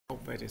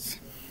Hope that it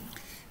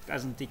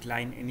doesn't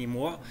decline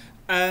anymore.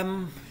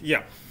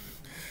 Yeah,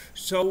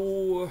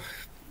 so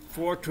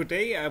for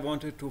today I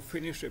wanted to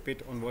finish a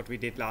bit on what we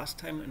did last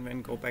time and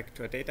then go back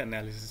to a data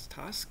analysis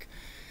task.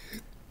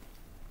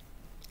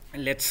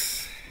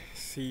 Let's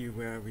see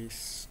where we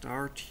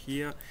start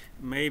here.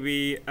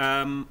 Maybe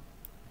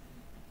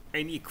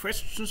any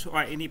questions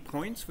or any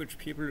points which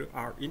people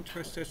are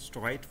interested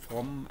straight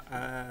from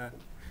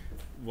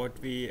what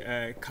we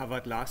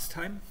covered last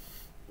time?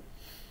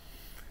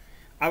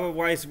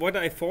 Otherwise, what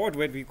I thought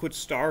what we could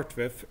start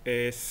with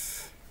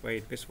is,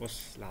 wait, this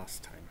was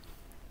last time.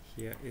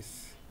 Here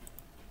is,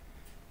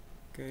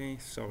 okay,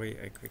 sorry,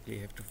 I quickly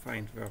have to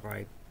find the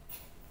right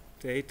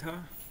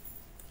data.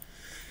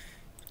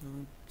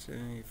 Don't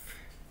save,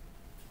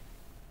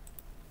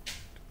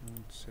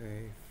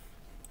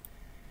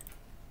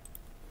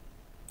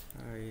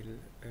 file,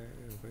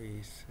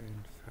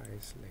 recent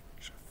files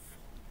lecture.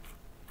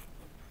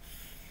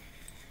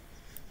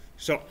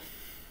 So,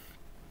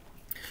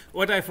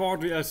 what I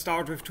thought we'll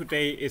start with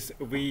today is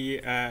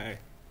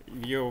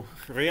you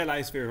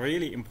realize the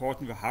really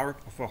important, the heart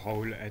of the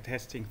whole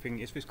testing thing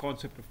is this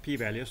concept of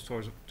p-values.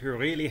 So to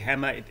really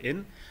hammer it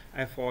in,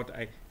 I thought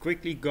I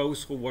quickly go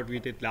through what we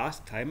did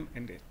last time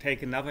and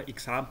take another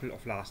example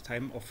of last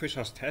time of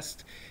Fisher's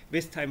test.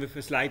 This time with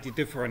a slightly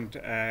different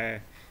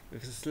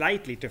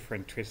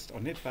twist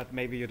on it, but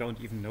maybe you don't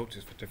even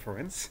notice the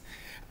difference.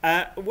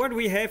 What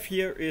we have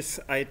here is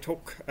I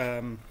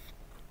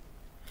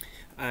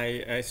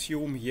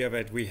assume here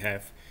that we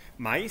have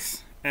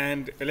mice,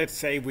 and let's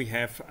say we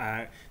have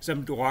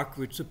some drug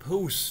which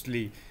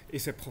supposedly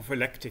is a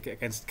prophylactic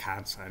against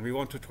cancer, and we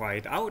want to try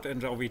it out,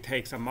 and so we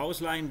take some mouse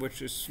line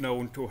which is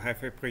known to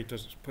have a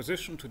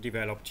predisposition to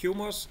develop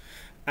tumors,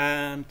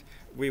 and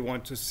we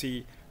want to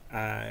see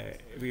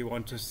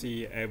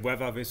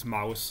whether this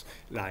mouse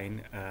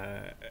line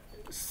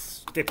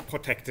get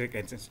protected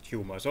against its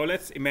tumor. So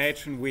let's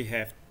imagine we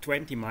have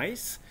 20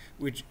 mice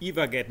which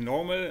either get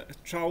normal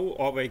chow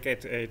or they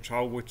get a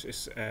chow which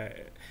is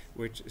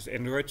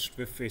enriched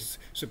with this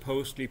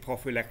supposedly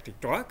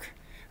prophylactic drug.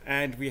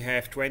 And we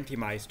have 20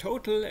 mice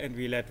total, and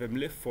we let them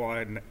live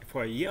for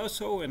a year or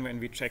so, and when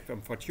we check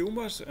them for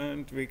tumors,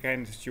 and we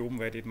can assume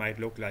that it might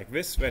look like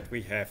this, that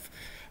we have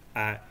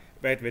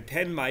that with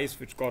 10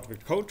 mice which got the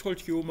control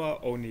tumor,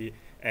 only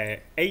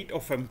 8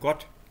 of them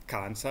got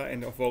cancer,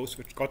 and of those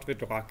which got the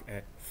drug,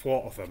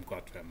 4 of them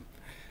got them.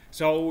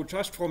 So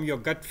just from your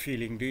gut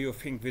feeling, do you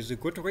think this is a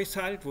good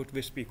result? Would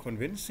this be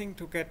convincing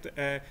to get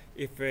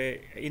if the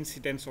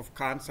incidence of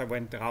cancer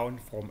went down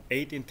from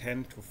 8 in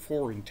 10 to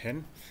 4 in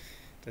 10?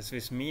 Does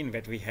this mean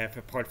that we have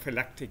a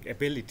prophylactic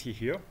ability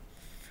here?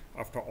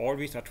 After all,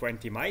 these are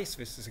 20 mice.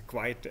 This is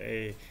quite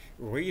a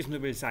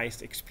reasonable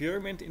sized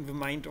experiment in the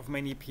mind of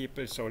many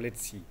people, so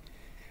let's see.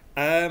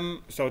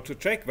 So to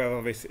check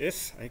whether this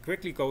is, I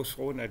quickly go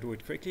through, and I do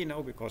it quickly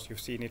now because you've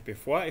seen it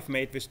before. I've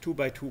made this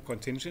 2x2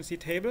 contingency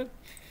table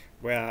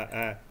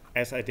where,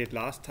 as I did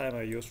last time,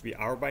 I used the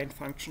rbind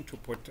function to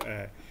put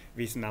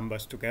these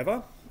numbers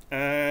together,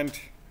 and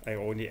I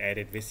only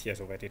added this here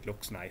so that it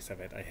looks nicer,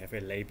 that I have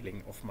a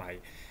labeling of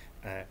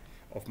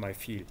my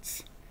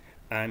fields.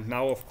 And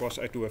now, of course,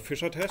 I do a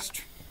Fisher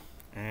test,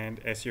 and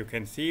as you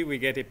can see, we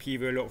get a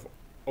p-value of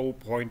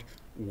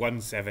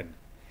 0.17,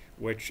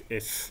 which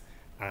is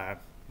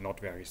not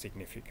very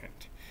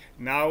significant.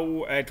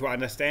 Now, to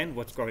understand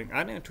what's going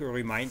on and to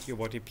remind you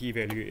what a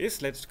p-value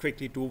is, let's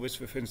quickly do this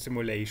within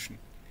simulation.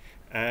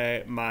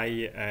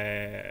 My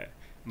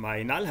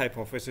null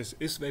hypothesis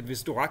is that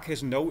this drug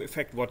has no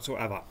effect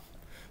whatsoever.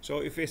 So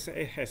if it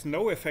has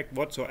no effect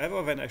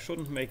whatsoever, then I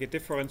shouldn't make a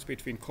difference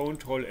between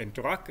control and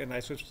drug, and I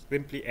should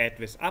simply add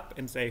this up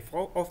and say,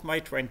 of my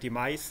 20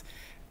 mice,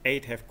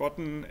 8 have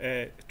gotten,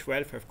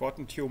 12 have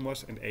gotten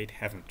tumors, and 8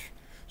 haven't.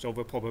 So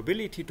the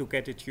probability to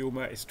get a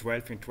tumor is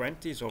 12 in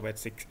 20, so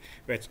that's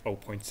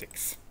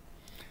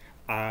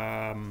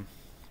 0.6.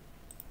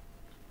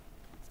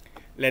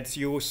 Let's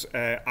use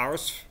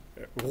R's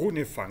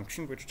Rune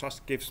function, which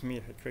just gives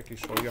me, I'll quickly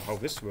show you how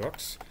this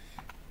works.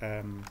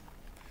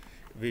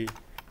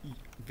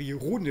 The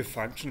Rune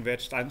function, that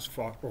stands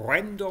for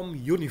random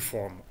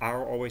uniform.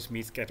 R always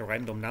means get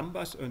random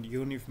numbers, and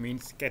unif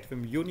means get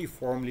them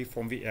uniformly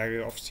from the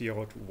area of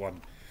 0 to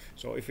 1.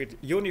 So if it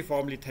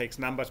uniformly takes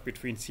numbers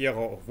between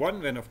 0 and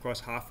 1, then of course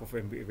half of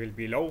them will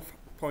be below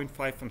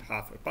 0.5 and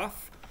half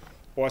above,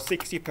 or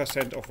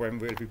 60% of them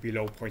will be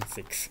below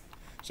 0.6.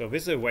 So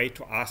this is a way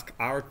to ask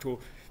R to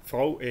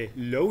throw a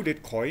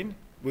loaded coin,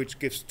 which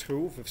gives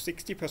true with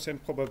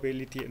 60%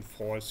 probability and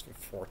false with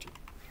 40.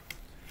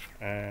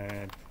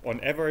 And on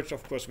average,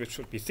 of course, which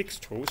should be 6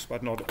 truths,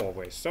 but not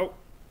always. So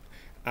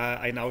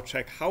I now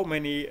check how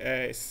many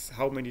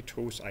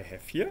truths I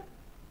have here.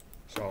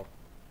 So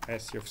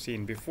as you've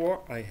seen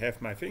before, I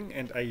have my thing,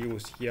 and I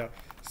use here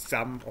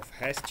sum of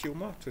has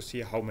tumor to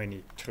see how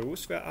many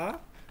truths there are,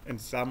 and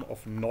sum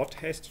of not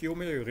has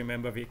tumor. You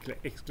remember the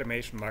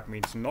exclamation mark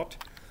means not,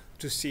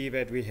 to see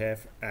that we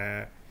have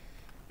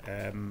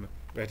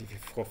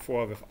for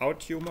 4 without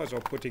tumor. So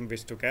putting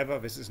this together,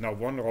 this is now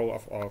one row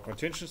of our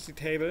contingency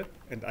table,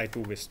 and I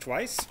do this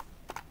twice.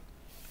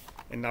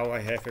 And now I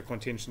have a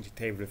contingency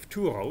table with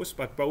 2 rows,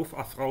 but both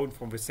are thrown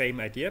from the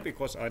same idea,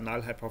 because our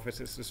null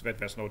hypothesis is that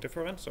there's no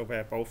difference, so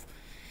they're both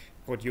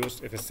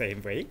produced in the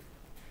same way.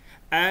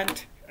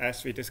 And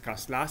as we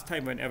discussed last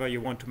time, whenever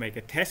you want to make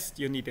a test,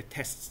 you need a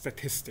test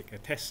statistic. A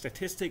test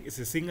statistic is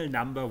a single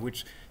number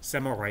which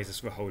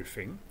summarizes the whole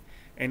thing.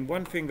 And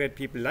one thing that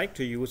people like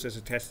to use as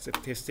a test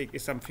statistic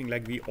is something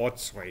like the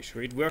odds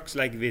ratio. It works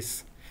like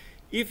this.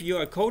 If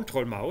you're a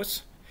control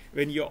mouse,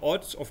 then your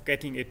odds of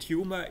getting a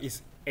tumor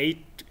is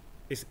 8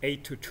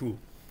 to 2.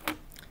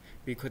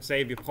 We could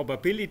say the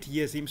probability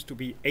here seems to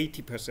be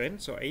 80%,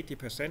 so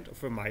 80%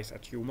 of the mice are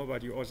tumor,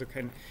 but you also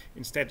can,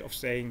 instead of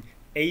saying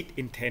 8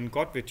 in 10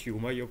 got the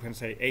tumor, you can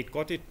say 8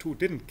 got it, 2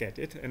 didn't get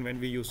it, and when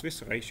we use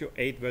this ratio,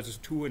 8 versus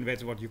 2, and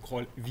that's what you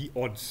call the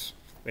odds.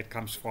 That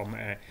comes from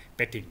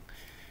betting.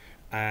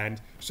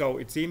 And so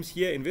it seems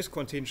here in this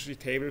contingency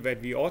table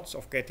that the odds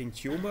of getting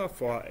tumor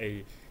for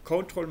a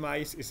control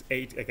mice is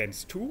 8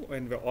 against 2,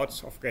 and the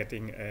odds of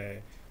getting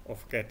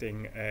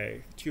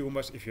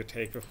tumors if you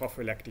take the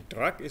prophylactic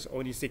drug is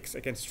only 6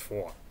 against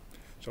 4.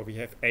 So we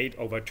have 8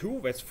 over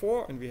 2, that's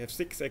 4, and we have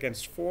 6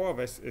 against 4,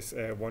 that is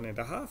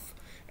 1.5.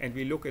 And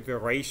we look at the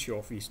ratio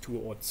of these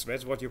two odds.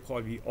 That's what you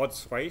call the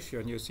odds ratio,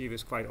 and you see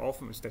this quite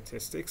often in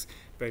statistics.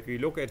 But we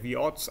look at the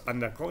odds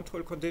under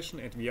control condition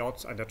and the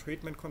odds under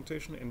treatment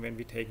condition, and then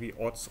we take the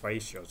odds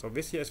ratio. So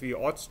this here is the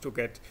odds to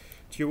get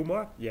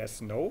tumor,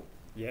 yes, no.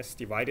 Yes,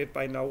 divided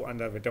by no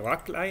under the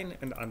drug line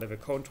and under the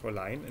control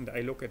line, and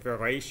I look at the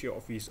ratio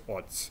of these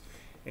odds.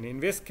 And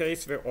in this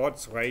case, the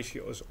odds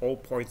ratio is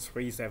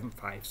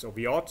 0.375. So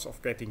the odds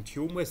of getting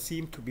tumor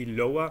seem to be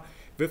lower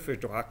with the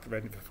drug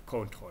than with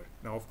control.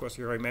 Now, of course,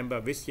 you remember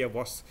this here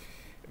was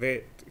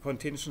the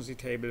contingency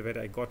table that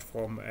I got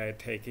from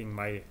taking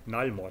my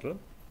null model.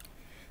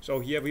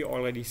 So here we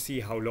already see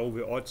how low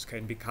the odds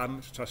can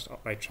become just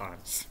by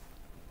chance.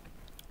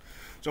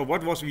 So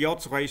what was the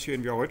odds ratio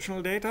in the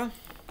original data?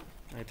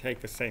 I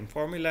take the same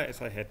formula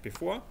as I had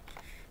before.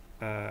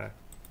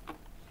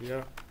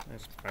 Here,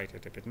 let's write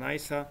it a bit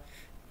nicer.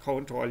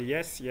 Control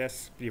yes,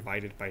 yes,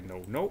 divided by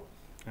no, no.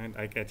 And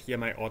I get here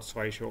my odds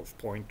ratio of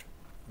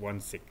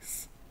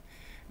 0.16.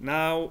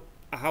 Now,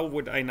 how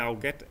would I now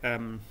get,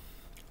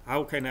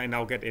 how can I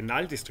now get a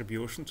null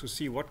distribution to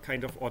see what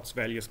kind of odds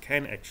values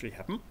can actually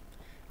happen?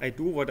 I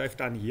do what I've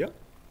done here.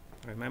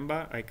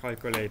 Remember, I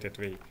calculated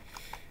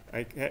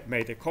I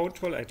made a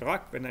control, a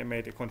drug, then I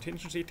made a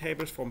contingency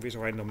tables from these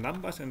random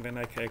numbers, and then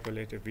I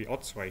calculated the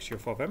odds ratio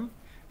for them.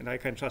 And I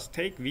can just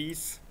take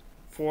these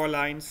 4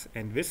 lines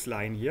and this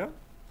line here,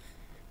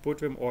 put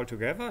them all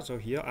together. So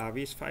here are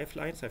these 5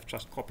 lines. I've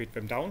just copied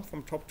them down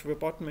from top to the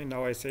bottom, and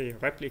now I say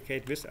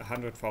replicate this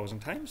 100,000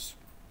 times.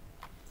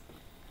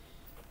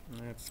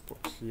 Let's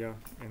put here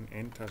an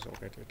enter so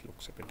that it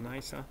looks a bit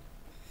nicer.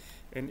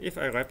 And if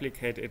I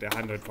replicate it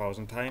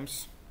 100,000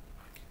 times,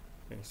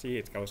 you see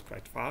it goes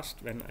quite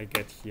fast. Then I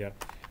get here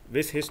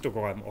this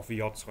histogram of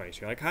the odds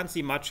ratio. I can't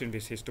see much in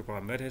this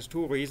histogram. That has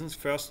 2 reasons.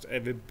 First,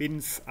 the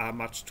bins are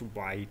much too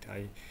wide.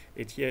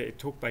 It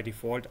took by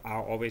default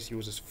R always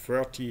uses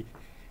 30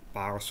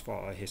 bars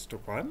for a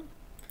histogram.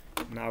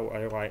 Now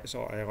I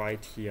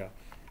write here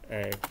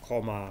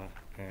comma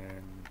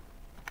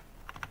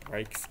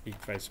breaks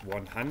equals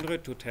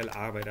 100 to tell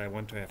R that I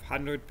want to have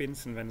 100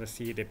 bins, and then I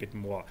see it a bit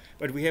more.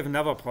 But we have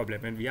another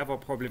problem, and the other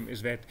problem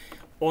is that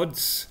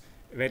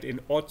in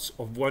odds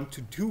of 1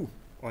 to 2,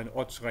 or an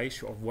odds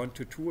ratio of 1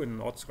 to 2 and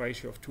an odds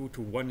ratio of 2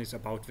 to 1 is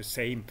about the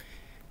same,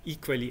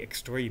 equally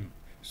extreme.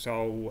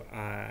 So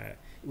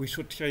we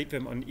should treat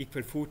them on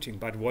equal footing,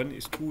 but one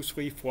is 2,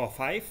 3, 4,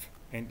 5,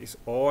 and is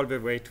all the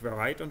way to the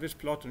right on this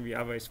plot, and the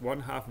other is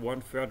 1/2,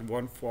 1/3,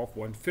 1/4,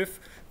 1/5,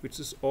 which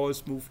is all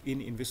smoothed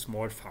in this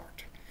small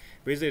part.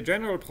 With a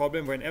general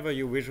problem whenever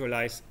you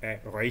visualize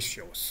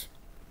ratios.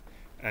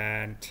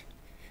 And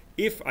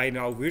if I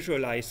now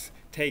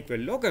take the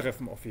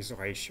logarithm of these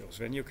ratios,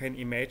 then you can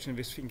imagine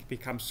this thing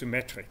becomes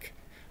symmetric.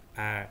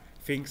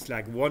 Things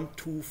like 1,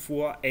 2,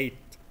 4, 8,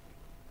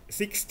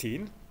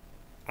 16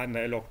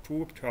 under log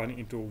 2 turn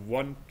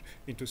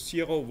into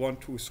 0, 1,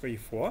 2, 3,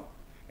 4,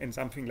 and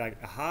something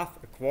like 1/2,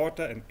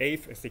 1/4, an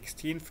 1/8, a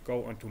 16th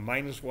go on to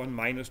 -1,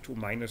 -2,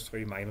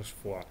 -3,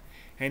 -4.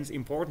 Hence,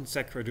 important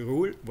sacred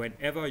rule: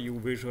 whenever you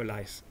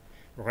visualize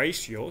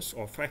ratios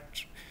or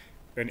fractions,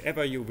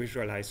 whenever you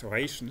visualize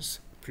rations,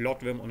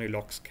 plot them on a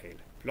log scale.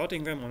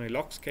 Plotting them on a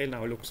log scale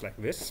now looks like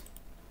this.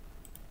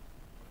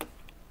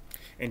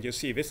 And you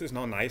see this is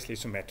now nicely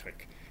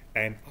symmetric.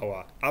 And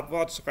our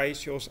upwards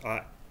ratios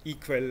are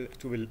equal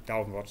to the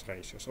downwards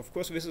ratios. Of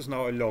course, this is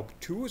now a log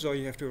 2, so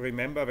you have to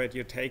remember that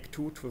you take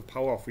 2 to the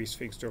power of these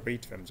things to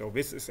read them. So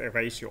this is a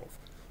ratio of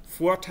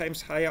 4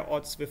 times higher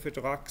odds with the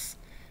drugs.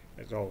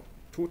 So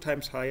 2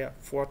 times higher,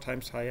 4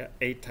 times higher,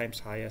 8 times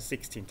higher,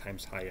 16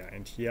 times higher.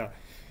 And here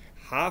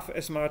half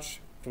as much,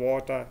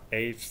 1/4,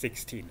 1/8,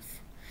 16th.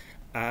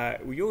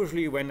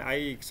 Usually when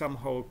I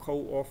somehow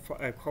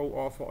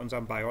co-author on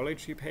some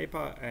biology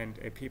paper and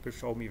people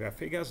show me their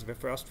figures, the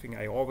first thing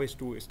I always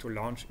do is to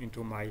launch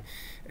into my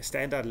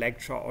standard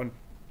lecture on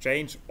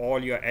change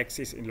all your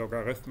axes in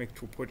logarithmic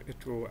to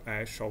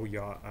show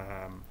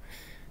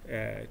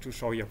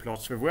your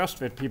plots. The worst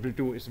that people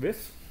do is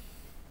this.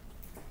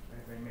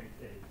 They make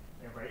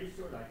a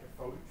ratio like a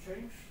fold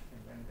change,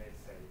 and then they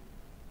say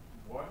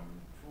 1,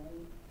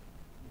 2,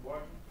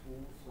 1,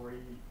 2, 3,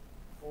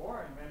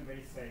 4, and then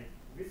they say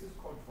this is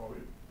control.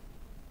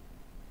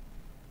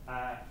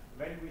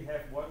 Then we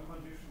have one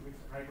condition which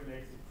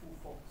regulates it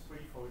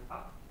 3-fold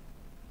up,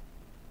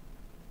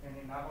 and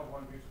another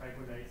one which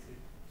regulates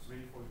it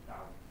 3-fold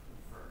down, the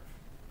third.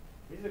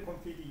 This is a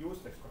completely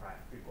useless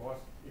graph,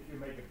 because if you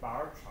make a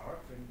bar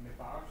chart, and in a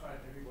bar chart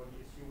everybody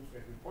assumes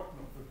that the bottom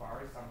of the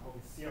bar is somehow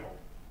 0.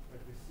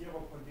 But the 0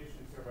 condition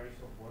is a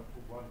ratio of 1 to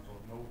 1, so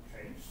no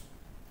change.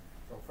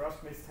 So first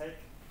mistake,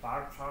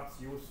 bar charts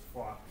used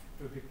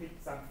to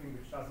depict something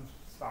which doesn't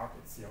start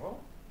at 0.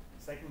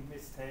 Second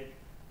mistake,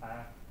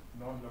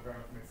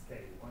 non-logarithmic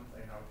scale. Once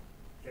I now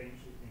change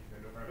it into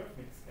a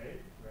logarithmic scale,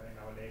 where I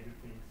now label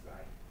things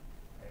like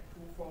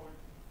 2-fold,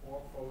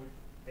 4-fold,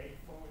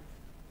 8-fold,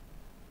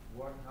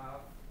 1/2,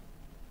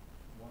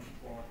 1/4,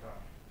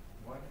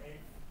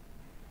 1/8,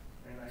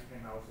 and I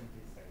can now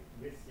simply say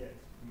this here is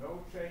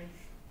no change,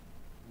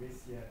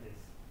 this here is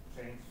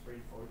change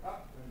 3-fold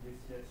up, and this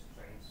here is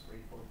change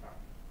 3-fold down.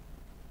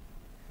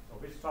 So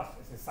this just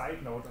is a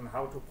side note on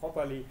how to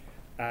properly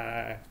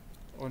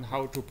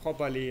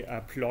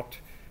plot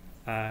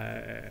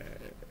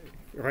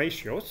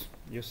ratios.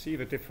 You see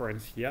the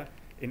difference here.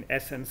 In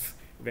essence,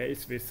 there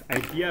is this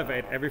idea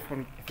that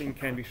everything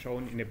can be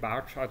shown in a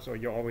bar chart, so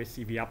you always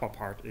see the upper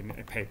part in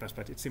papers,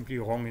 but it's simply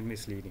wrong and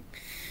misleading.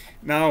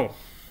 Now,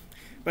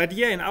 but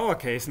here in our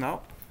case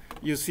now,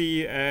 you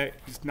see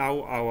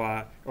now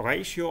our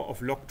ratio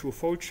of log2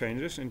 fold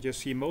changes, and you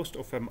see most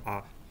of them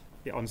are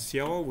on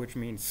 0, which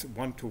means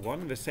 1 to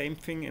 1, the same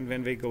thing, and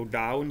then they go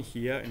down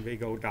here and they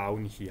go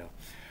down here.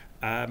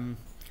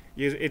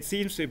 It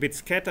seems a bit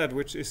scattered,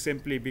 which is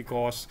simply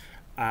because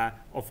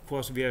of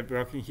course we are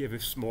working here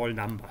with small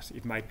numbers.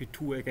 It might be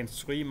 2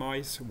 against 3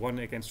 mice, 1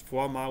 against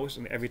 4 mouse,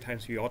 and every time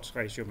the odds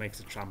ratio makes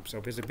a jump.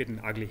 So it's a bit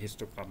an ugly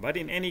histogram. But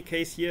in any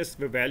case, here's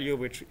the value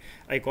which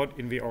I got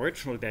in the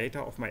original data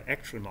of my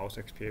actual mouse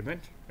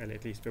experiment, well,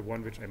 at least the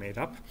one which I made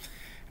up.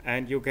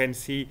 And you can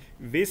see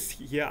this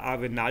here are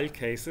the null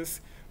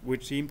cases,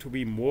 which seem to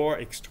be more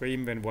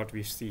extreme than what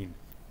we've seen.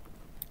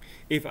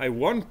 If I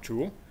want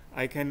to,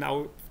 I can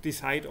now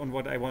decide on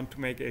what I want to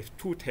make a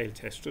two-tailed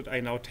test. Should I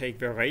now take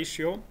the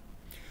ratio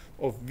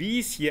of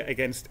these here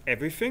against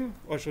everything,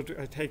 or should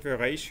I take the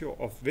ratio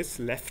of this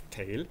left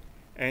tail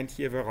and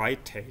here the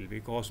right tail?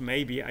 Because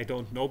maybe I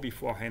don't know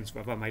beforehand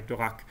whether my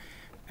drug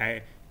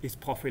is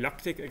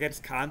prophylactic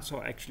against cancer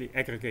or actually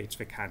aggregates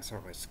the cancer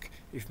risk.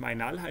 If my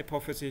null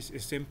hypothesis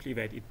is simply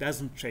that it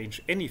doesn't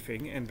change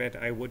anything and that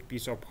I would be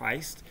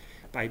surprised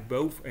by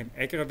both an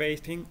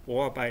aggravating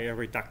or by a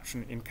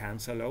reduction in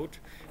cancer load,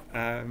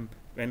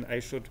 then I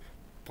should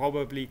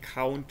probably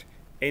count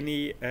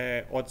any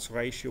odds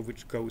ratio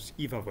which goes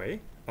either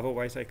way.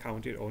 Otherwise, I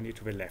count it only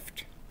to the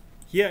left.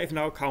 Here I've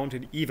now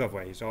counted either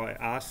way. So I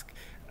ask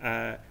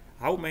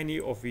how many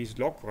of these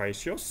log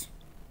ratios,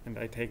 and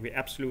I take the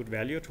absolute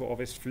value to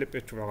always flip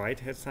it to the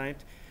right-hand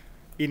side,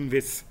 in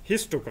this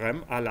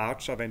histogram are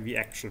larger than the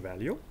actual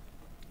value.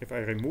 If I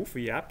remove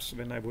the apps,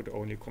 then I would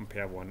only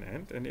compare one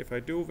end. And if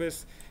I do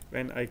this,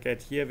 then I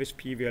get here this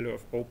p-value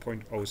of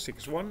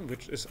 0.061,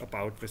 which is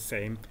about the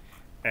same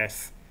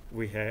as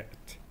we had.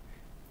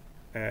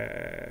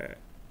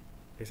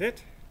 Is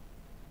it?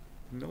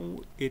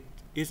 No, it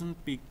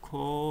isn't,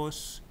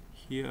 because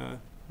here,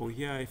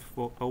 here I have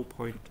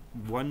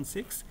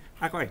 0.16.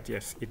 Right,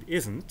 yes, it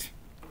isn't.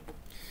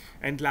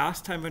 And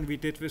last time when we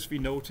did this, we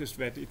noticed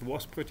that it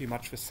was pretty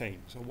much the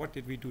same. So what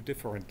did we do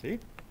differently?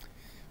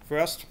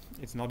 First,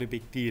 it's not a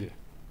big deal.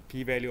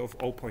 P-value of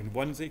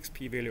 0.16,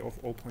 p-value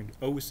of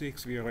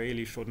 0.06. We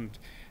really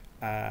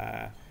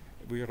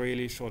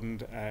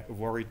shouldn't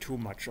worry too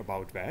much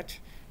about that.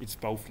 It's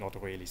both not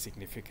really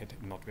significant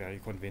and not very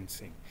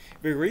convincing.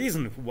 The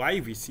reason why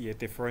we see a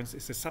difference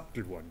is a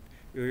subtle one.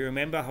 You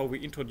remember how we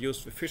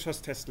introduced the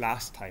Fisher's test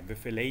last time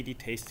with a lady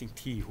tasting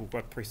tea who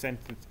got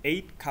presented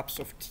 8 cups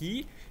of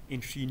tea,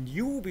 and she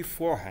knew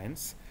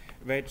beforehand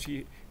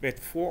that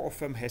 4 of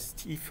them has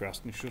tea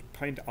first, and should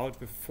point out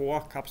the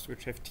 4 cups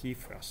which have tea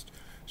first.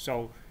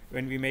 So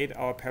when we made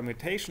our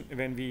permutation,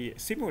 when we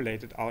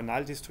simulated our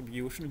null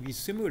distribution, we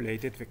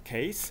simulated the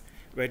case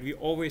where we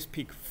always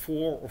pick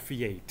 4 of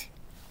the 8.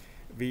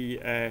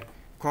 The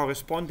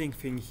corresponding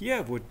thing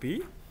here would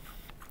be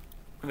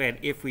that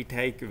if we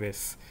take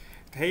this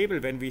table,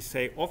 when we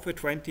say of the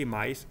 20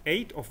 mice,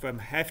 8 of them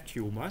have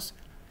tumors,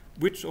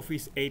 which of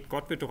these 8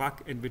 got the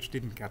drug and which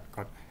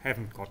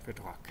haven't got the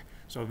drug.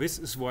 So this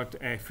is what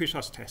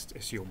Fisher's test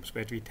assumes,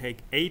 that we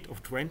take 8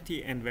 of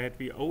 20 and that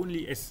we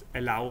only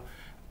allow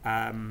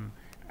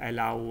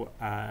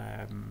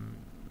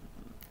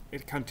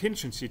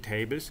contingency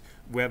tables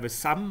where the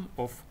sum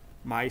of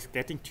mice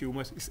getting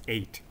tumors is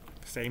 8.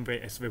 Same way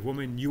as the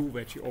woman knew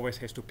that she always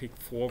has to pick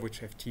 4 which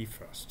have T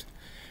first.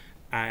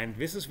 And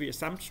this is the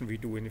assumption we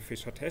do in the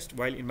Fisher test,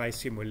 while in my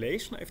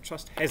simulation I've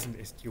just hasn't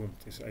assumed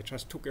this. I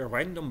just took a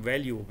random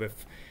value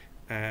with,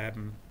 why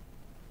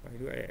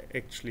do I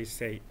actually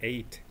say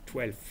 8,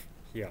 12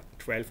 here,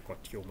 12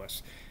 got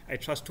tumors. I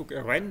just took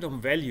a random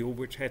value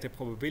which had a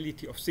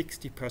probability of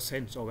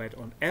 60%, so that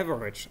on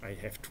average I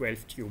have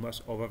 12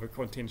 tumors over the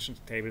contingent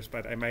tables,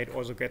 but I might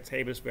also get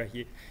tables where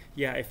here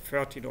I have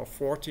 13 or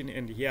 14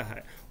 and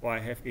here I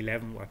have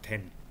 11 or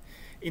 10.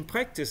 In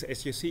practice,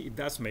 as you see, it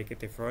does make a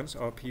difference.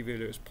 Our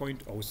p-value is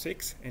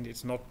 0.06 and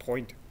it's not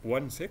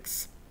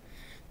 0.16.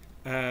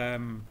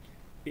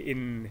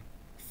 In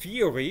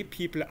theory,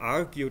 people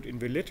argued in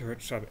the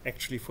literature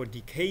actually for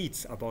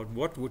decades about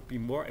what would be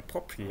more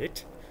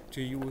appropriate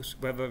to use,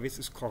 whether this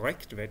is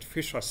correct, that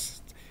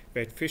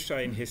Fisher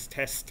in his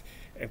test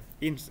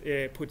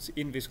puts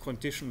in this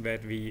condition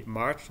that the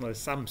marginal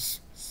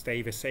sums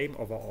stay the same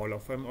over all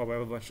of them, or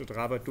whether one should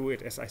rather do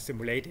it as I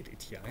simulated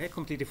it here. I had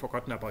completely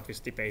forgotten about this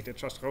debate. I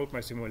just wrote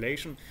my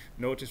simulation,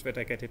 noticed that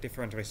I get a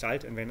different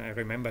result, and then I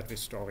remembered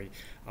this story,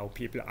 how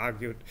people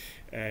argued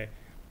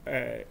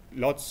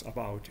lots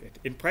about it.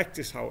 In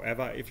practice,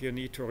 however, if you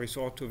need to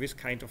resort to this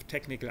kind of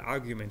technical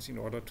arguments in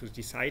order to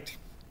decide,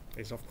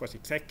 is of course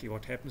exactly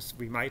what happens.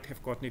 We might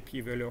have gotten a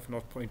p-value of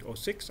not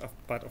 0.06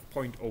 but of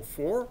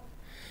 0.04,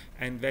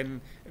 and then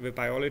the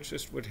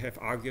biologist would have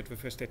argued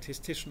with a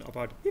statistician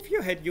about if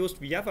you had used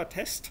the other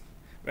test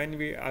when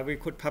we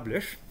could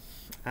publish.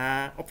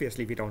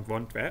 Obviously we don't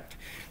want that,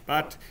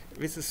 but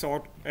this is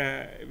sort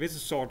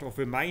of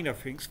the minor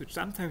things which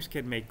sometimes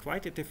can make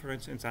quite a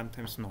difference and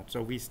sometimes not.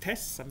 So these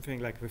tests, something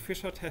like the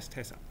Fisher test,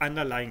 has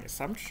underlying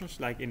assumptions,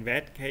 like in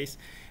that case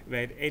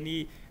that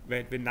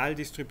the null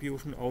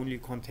distribution only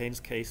contains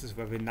cases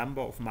where the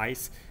number of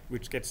mice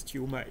which gets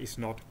tumor is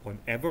not on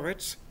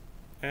average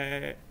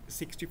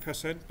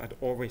 60%, but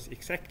always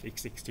exactly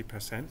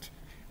 60%,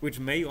 which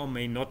may or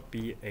may not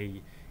be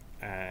a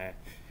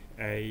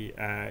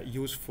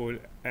useful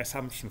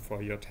assumption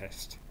for your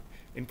test.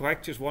 In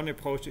practice, one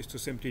approach is to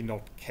simply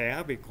not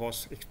care,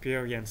 because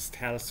experience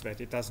tells that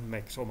it doesn't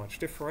make so much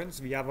difference.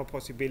 The other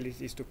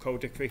possibility is to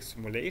code a quick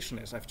simulation,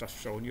 as I've just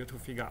shown you, to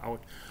figure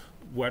out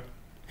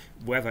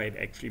whether it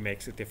actually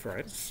makes a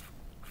difference.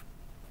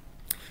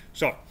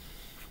 So,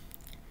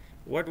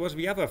 what was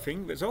the other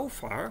thing? So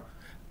far,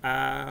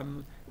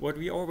 what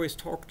we always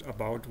talked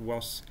about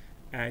was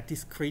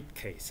discrete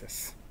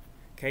cases.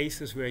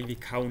 Cases where we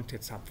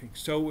counted something,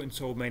 so and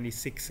so many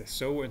sixes,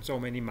 so and so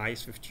many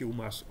mice with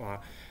tumors, or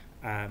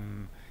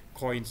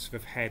coins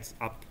with heads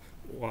up,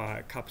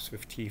 or cups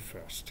with T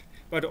first.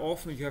 But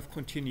often you have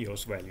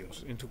continuous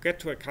values. And to get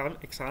to an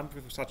example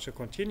of such a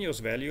continuous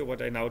value,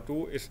 what I now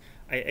do is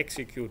I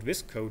execute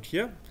this code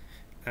here.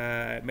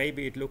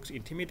 Maybe it looks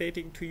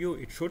intimidating to you.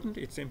 It shouldn't.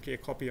 It's simply a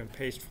copy and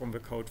paste from the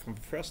code from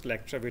the first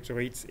lecture, which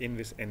reads in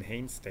this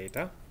enhanced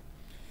data.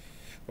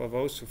 For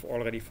those who've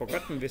already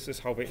forgotten, this is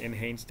how the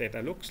enhanced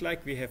data looks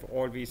like. We have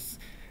all these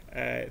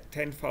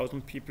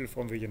 10,000 people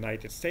from the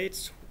United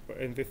States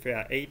with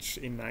their age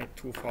in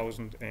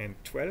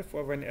 2012,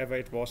 or whenever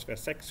it was, their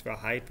sex, their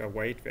height, their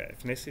weight, their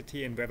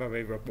ethnicity, and whether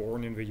they were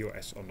born in the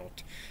US or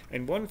not.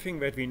 And one thing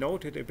that we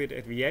noted a bit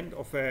at the end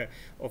of the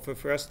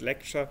first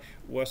lecture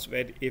was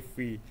that if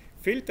we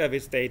filter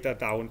this data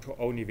down to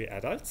only the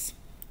adults,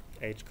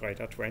 age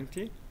greater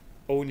 20,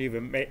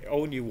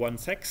 only one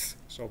sex,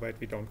 so that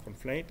we don't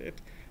conflate it,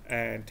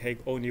 and take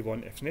only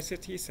one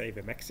ethnicity, say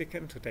the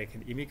Mexican, to take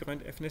an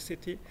immigrant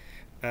ethnicity,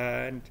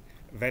 and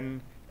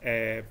then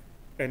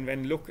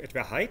look at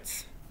the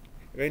heights,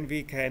 then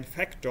we can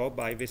factor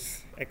by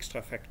this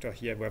extra factor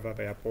here whether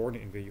they are born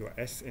in the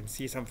US, and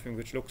see something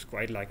which looks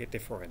quite like a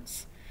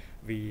difference.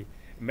 The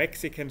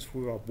Mexicans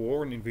who are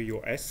born in the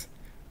US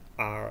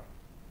are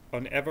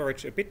on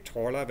average a bit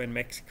taller than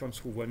Mexicans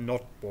who were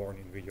not born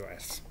in the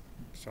US.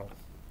 So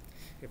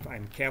if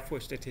I'm a careful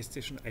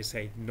statistician, I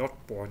say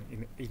not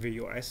born in the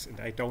US, and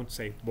I don't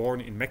say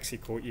born in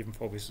Mexico, even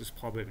though this is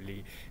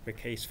probably the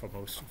case for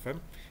most of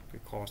them,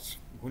 because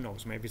who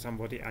knows, maybe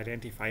somebody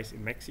identifies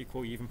in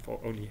Mexico even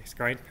for only his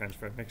grandparents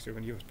were Mexican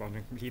when he was born,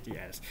 and completely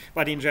else.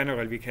 But in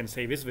general, we can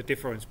say this is the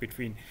difference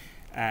between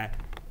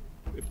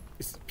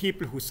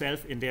people who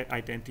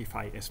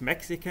self-identify as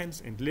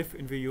Mexicans and live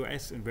in the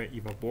US and were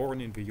either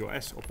born in the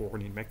US or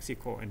born in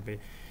Mexico,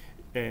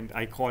 and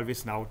I call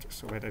this now,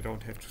 so that I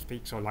don't have to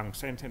speak so long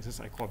sentences,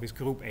 I call this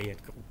Group A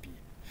and Group B.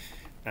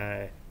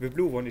 The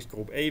blue one is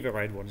Group A, the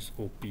red one is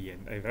Group B,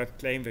 and I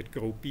claim that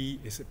Group B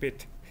is a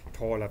bit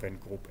taller than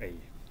Group A.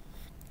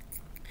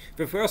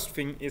 The first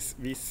thing is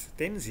these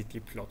density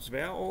plots.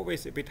 They are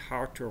always a bit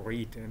hard to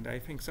read, and I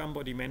think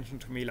somebody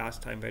mentioned to me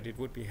last time that it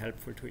would be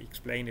helpful to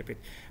explain a bit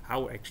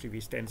how actually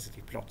these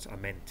density plots are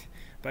meant.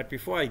 But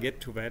before I get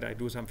to that, I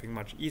do something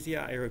much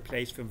easier. I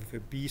replace them with a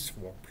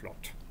B-swarm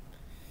plot.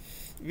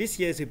 This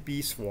here is a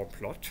B-swarm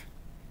plot.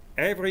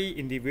 Every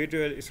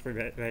individual is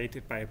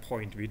related by a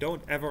point. We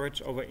don't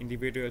average over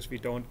individuals, we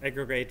don't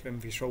aggregate them,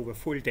 we show the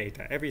full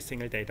data. Every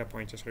single data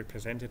point is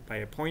represented by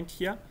a point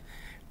here.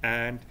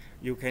 and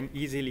you can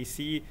easily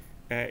see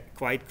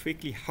quite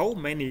quickly how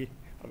many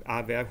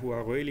are there who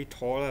are really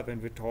taller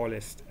than the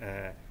tallest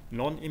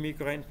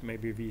non-immigrant,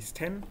 maybe these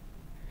 10.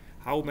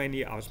 How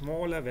many are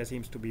smaller? There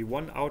seems to be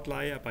one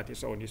outlier, but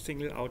it's only a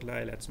single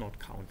outlier. Let's not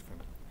count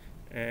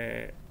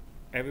them.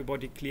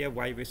 Everybody clear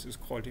why this is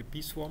called a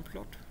bee-swarm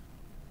plot?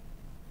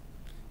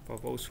 For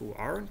those who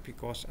aren't,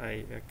 because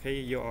okay,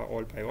 you are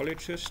all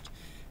biologists,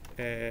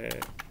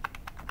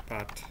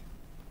 but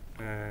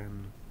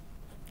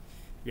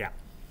yeah,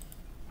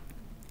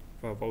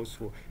 for those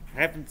who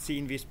haven't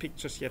seen these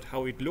pictures yet,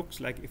 how it looks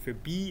like if a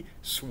bee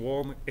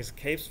swarm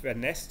escapes their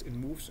nest and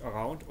moves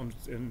around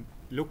and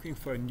looking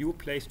for a new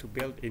place to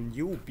build a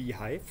new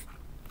beehive.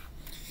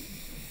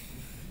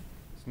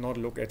 Let's not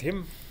look at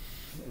him,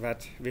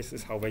 but this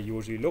is how they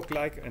usually look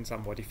like, and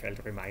somebody felt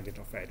reminded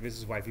of that. This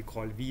is why we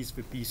call these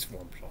the bee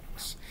swarm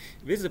plots.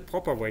 This is a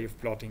proper way of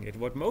plotting it.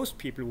 What most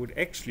people would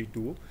actually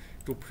do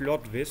to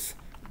plot this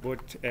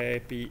would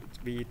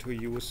be to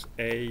use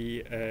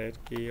a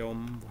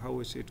how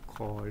is it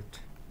called?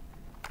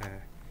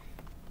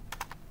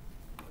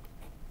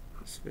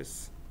 Is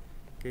this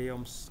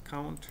Guillaume's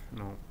count?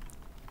 No.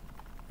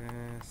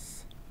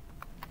 Yes.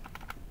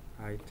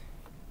 Right.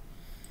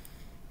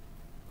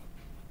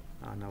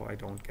 Now I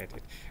don't get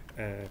it.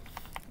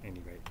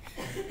 Anyway,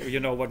 you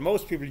know what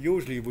most people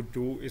usually would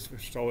do is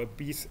show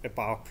a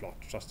bar plot,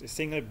 just a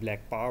single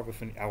black bar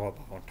with an error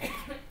bar on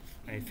top.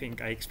 I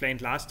think I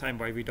explained last time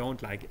why we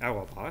don't like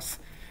error bars.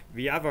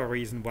 The other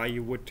reason why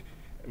you would,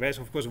 there's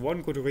of course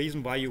one good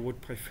reason why you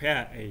would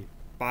prefer a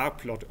bar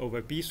plot over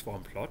a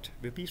bee-swarm plot.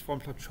 The bee-swarm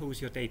plot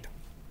shows your data.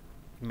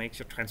 It makes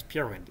you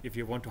transparent. If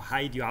you want to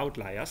hide your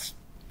outliers,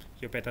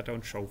 you better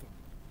don't show them.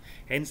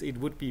 Hence, it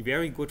would be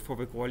very good for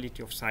the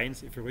quality of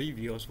science if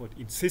reviewers would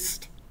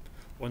insist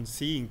on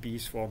seeing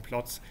bee-swarm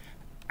plots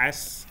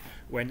as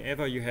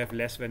whenever you have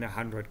less than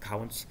 100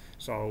 counts,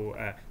 so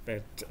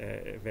that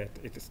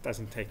it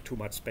doesn't take too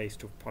much space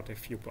to plot a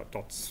few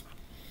dots.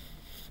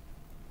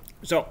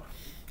 So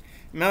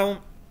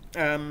now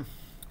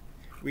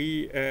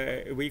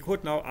we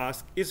could now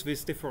ask, is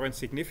this difference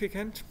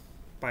significant?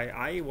 By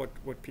eye, what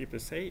would people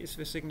say? Is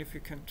this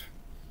significant?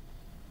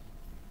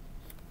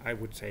 I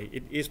would say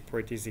it is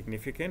pretty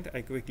significant.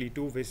 I quickly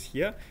do this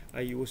here. I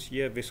use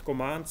here these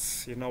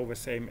commands, you know, the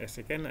same as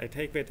again. I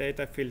take the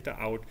data, filter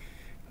out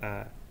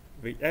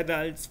the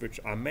adults, which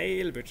are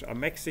male, which are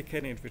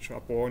Mexican, and which are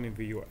born in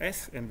the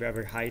US, and where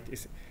the height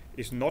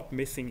is not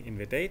missing in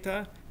the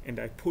data. And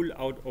I pull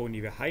out only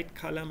the height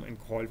column and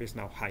call this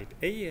now height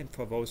A. And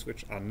for those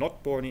which are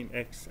not born in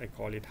X, I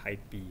call it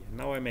height B. And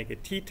now I make a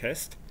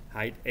t-test.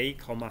 Height A,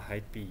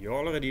 height B. You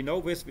already know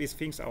this. These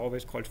things are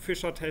always called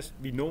Fisher test,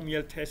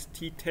 binomial test,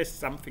 t-test,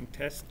 something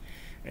test.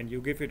 And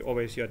you give it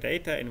always your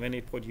data, and when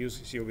it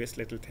produces you this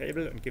little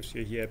table and gives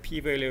you here a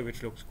p-value,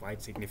 which looks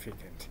quite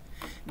significant.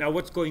 Now,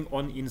 what's going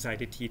on inside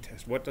the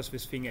t-test? What does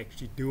this thing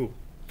actually do?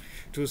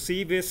 To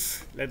see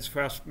this, let's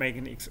first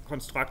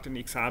construct an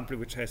example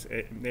which has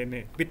a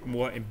bit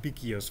more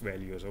ambiguous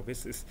value. So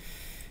this is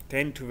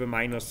 10 to the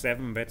minus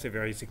 7, that's a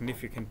very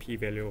significant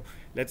p-value.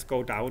 Let's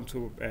go down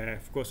to,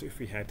 of course, if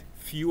we had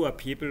fewer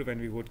people, then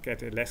we would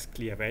get a less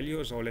clear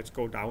value. So let's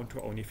go down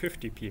to only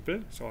 50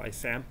 people. So I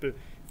sample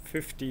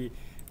 50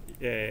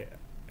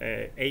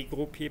 A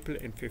group people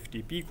and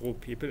 50 B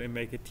group people and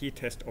make a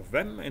t-test of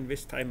them. And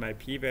this time my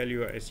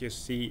p-value, as you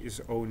see,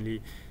 is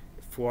only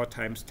 4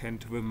 times 10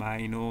 to the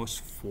minus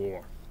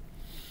 4.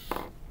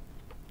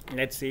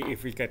 Let's see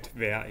if we get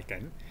there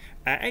again.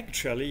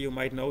 Actually, you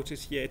might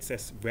notice here it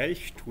says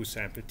Welch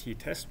two-sample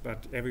t-test,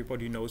 but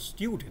everybody knows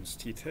students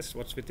t-test.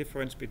 What's the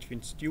difference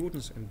between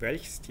students and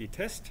Welch's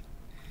t-test?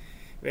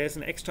 There's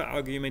an extra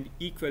argument,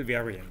 equal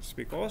variance,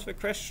 because the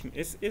question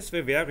is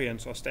the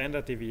variance or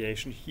standard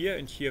deviation here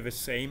and here the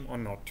same or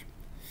not?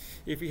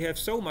 If we have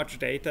so much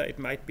data, it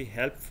might be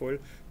helpful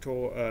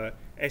to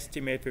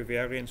estimate the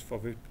variance for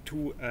the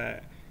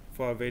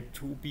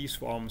two bee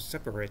swarms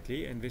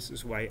separately, and this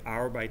is why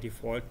R by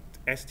default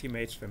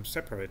estimates them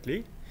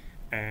separately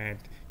and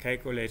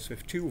calculates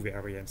with 2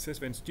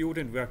 variances. When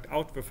student worked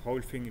out the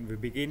whole thing in the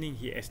beginning,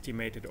 he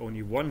estimated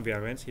only 1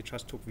 variance. He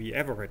just took the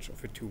average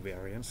of the 2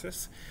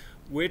 variances,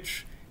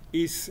 which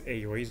is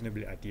a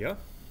reasonable idea.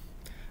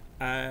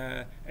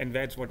 And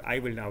that's what I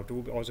will now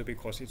do, also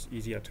because it's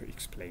easier to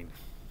explain.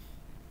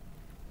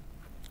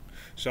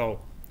 So,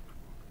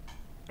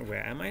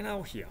 where am I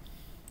now? Here.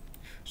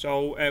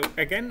 So,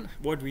 again,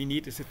 what we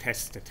need is a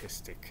test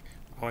statistic.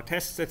 Our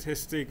test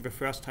statistic, the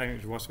first time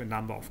it was the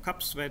number of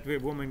cups that the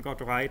woman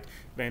got right,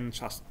 then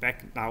just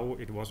back now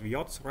it was the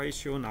odds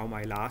ratio. Now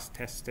my last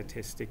test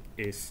statistic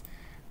is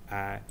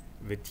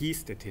the t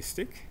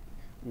statistic,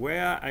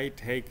 where I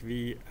take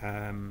the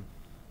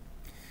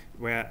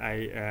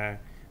where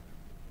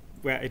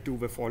I do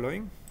the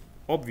following.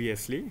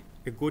 Obviously,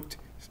 a good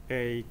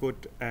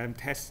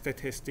test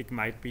statistic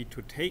might be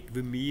to take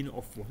the mean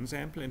of one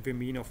sample and the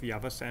mean of the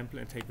other sample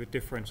and take the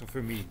difference of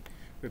the mean.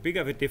 The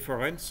bigger the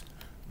difference,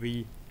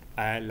 the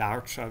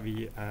larger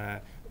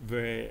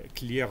the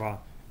clearer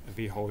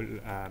the whole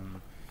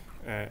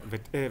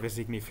the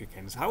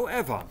significance.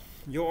 However,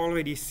 you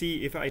already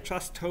see, if I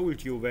just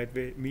told you that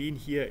the mean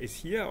here is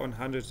here on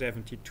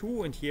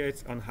 172 and here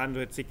it's on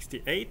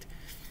 168,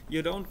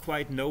 you don't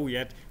quite know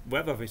yet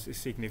whether this is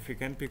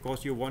significant,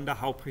 because you wonder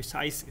how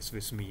precise is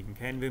this mean.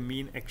 Can the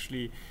mean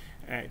actually,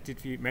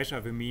 did we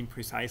measure the mean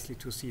precisely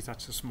to see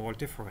such a small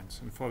difference?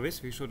 And for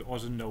this we should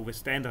also know the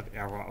standard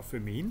error of the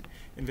mean.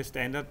 And the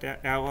standard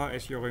error,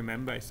 as you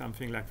remember, is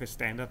something like the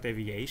standard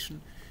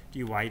deviation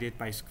divided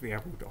by square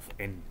root of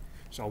n.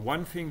 So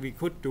one thing we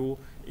could do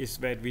is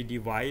that we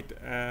divide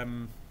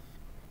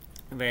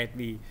that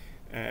we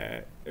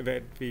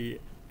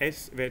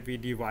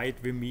divide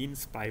the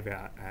means by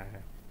the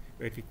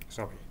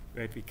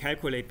that we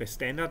calculate the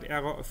standard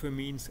error of the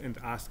means and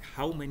ask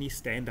how many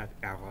standard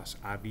errors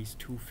are these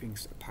two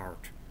things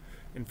apart.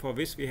 And for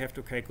this we have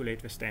to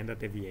calculate the standard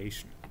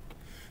deviation.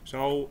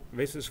 So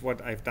this is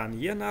what I've done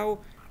here now,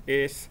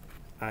 is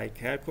I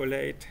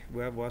calculate,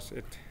 where was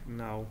it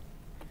now?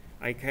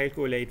 I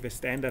calculate the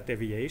standard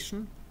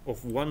deviation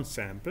of one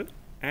sample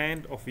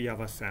and of the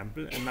other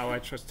sample, and now I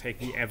just take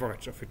the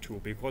average of the two,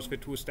 because the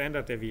two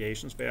standard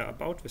deviations were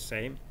about the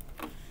same.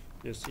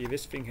 You see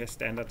this thing has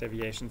standard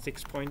deviation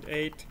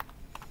 6.8,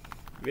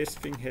 this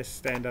thing has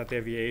standard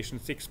deviation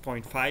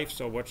 6.5,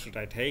 so what should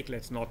I take?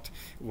 Let's not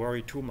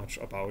worry too much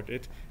about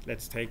it.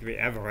 Let's take the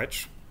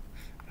average,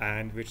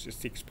 and which is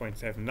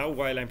 6.7. Now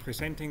while I'm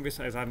presenting this,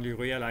 I suddenly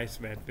realize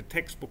that the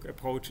textbook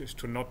approach is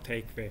to not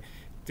take the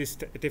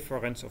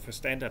difference of a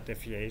standard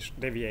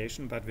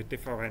deviation, but the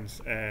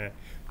difference,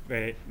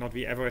 not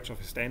the average of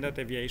the standard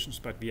deviations,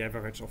 but the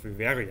average of the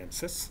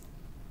variances.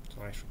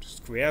 So I should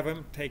square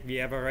them, take the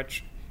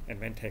average, and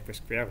then take the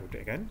square root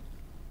again.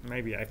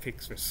 Maybe I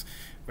fix this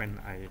when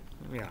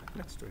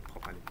let's do it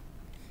properly.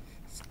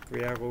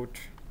 Square root.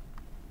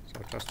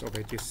 So just so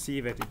that you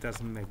see that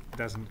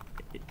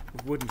it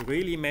wouldn't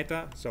really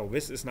matter. So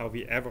this is now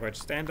the average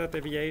standard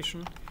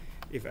deviation.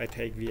 If I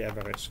take the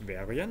average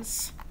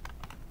variance,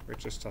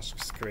 which is just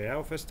the square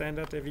of a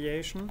standard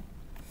deviation,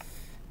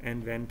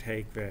 and then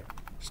take the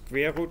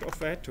square root of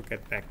that to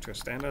get back to a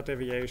standard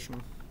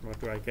deviation, what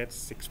do I get?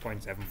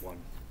 6.71.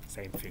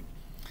 Same thing.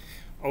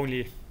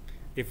 Only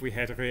if we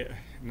had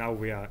now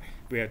we are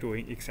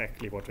doing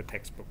exactly what the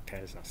textbook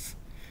tells us.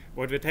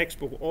 What the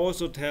textbook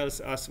also tells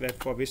us,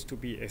 that for this to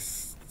be a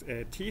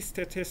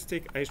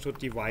t-statistic, I should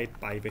divide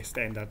by the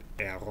standard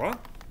error.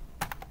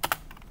 And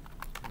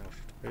I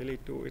should really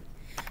do it.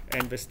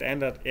 And the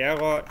standard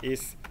error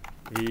is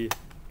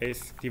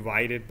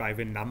divided by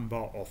the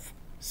number of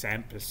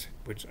samples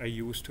which I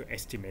use to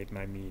estimate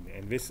my mean,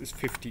 and this is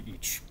 50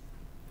 each.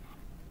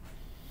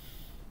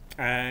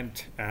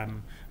 And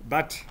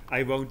but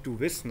I won't do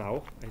this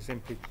now. I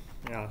simply,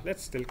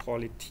 let's still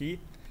call it t.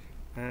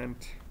 And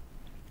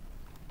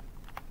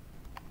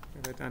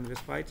have I done this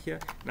right here?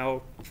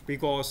 Now,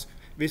 because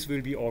this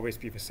will always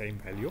be the same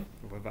value,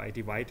 whether I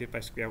divide it by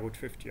square root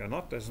 50 or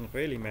not, doesn't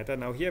really matter.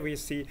 Now here we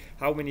see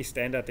how many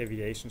standard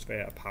deviations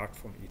were apart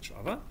from each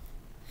other.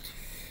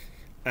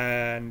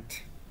 And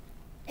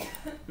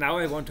now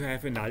I want to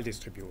have a null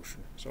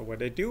distribution. So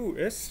what I do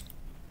is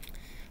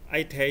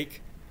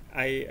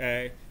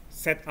I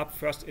set up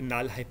first a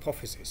null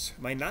hypothesis.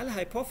 My null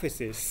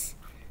hypothesis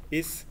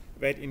is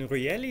that in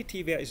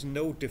reality there is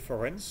no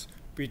difference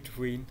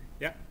between,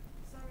 Sorry,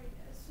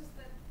 it's just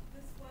that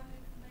this one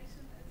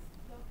information is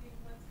blocking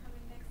what's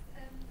coming next.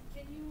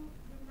 Can you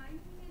remind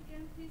me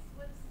again, please,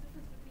 what is the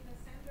difference between a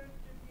standard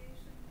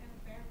deviation and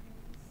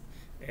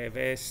variance?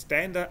 The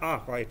standard,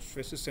 right,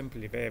 this is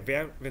simply,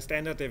 the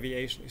standard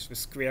deviation is the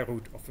square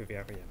root of the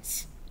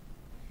variance.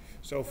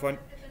 So for, it's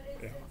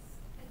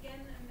again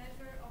a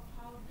measure of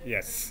how different.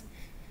 yes.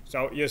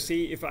 So you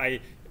see, if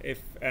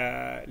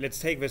let's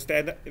take the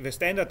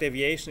standard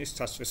deviation is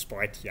just the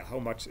spread here, how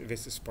much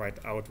this is spread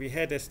out. We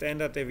had a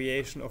standard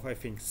deviation of, I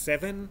think,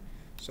 7.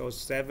 So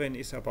 7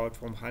 is about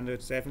from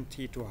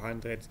 170 to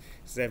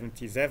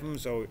 177.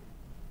 So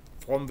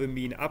from the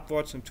mean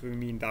upwards and to the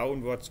mean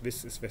downwards,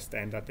 this is the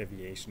standard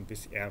deviation,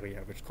 this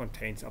area, which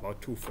contains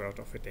about 2/3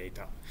 of the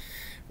data.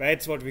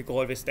 That's what we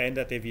call the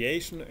standard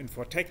deviation, and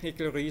for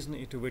technical reason,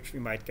 into which we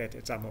might get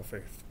at some of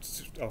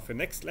the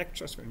next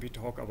lectures when we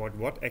talk about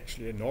what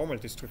actually a normal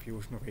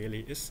distribution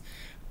really is,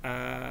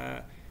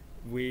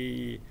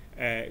 we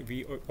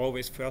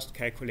always first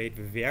calculate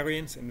the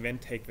variance and then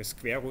take the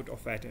square root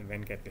of that and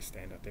then get the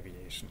standard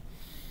deviation.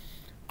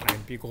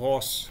 And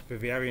because the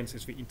variance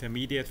is the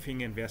intermediate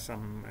thing, and there's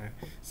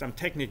some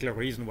technical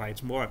reason why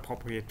it's more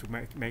appropriate to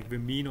make the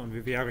mean on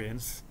the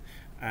variance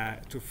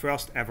to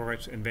first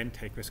average and then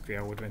take the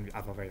square root than the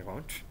other way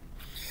around.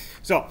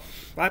 So,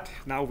 but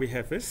now we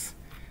have this.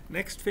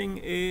 Next thing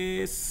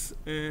is,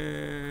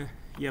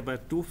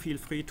 but do feel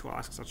free to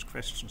ask such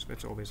questions.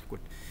 That's always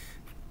good.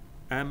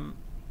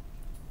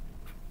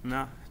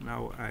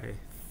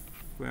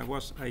 Where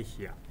was I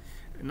here?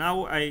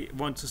 Now I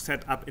want to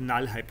set up a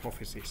null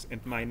hypothesis,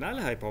 and my null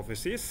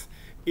hypothesis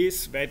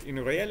is that in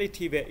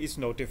reality there is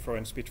no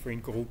difference between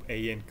group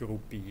A and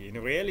group B.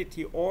 In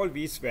reality, all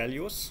these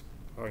values,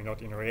 or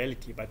not in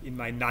reality, but in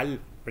my null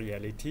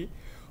reality,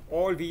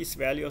 all these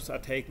values are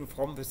taken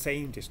from the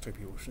same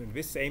distribution. And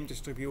this same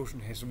distribution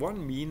has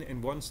one mean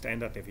and one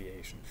standard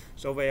deviation.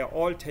 So they are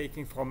all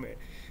taken from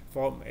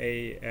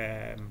a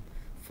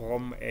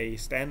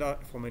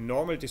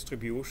normal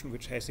distribution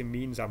which has a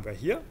mean somewhere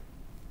here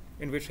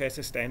and which has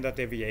a standard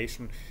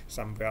deviation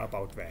somewhere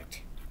about that.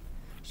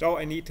 So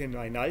I need a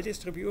null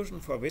distribution.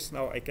 For this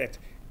now I get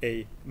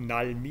a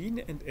null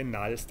mean and a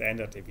null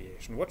standard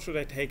deviation. What should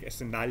I take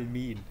as a null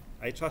mean?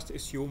 I just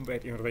assume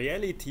that in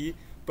reality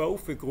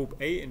both the group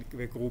A and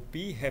the group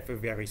B have a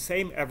very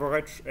same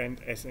average, and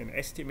as an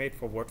estimate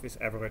for what this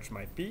average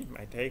might be,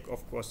 I take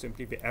of course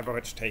simply the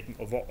average taken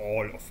over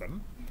all of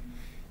them,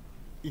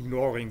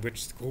 ignoring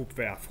which group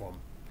they are from.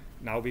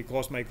 Now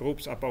because my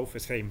groups are both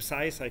the same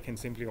size, I can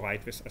simply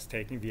write this as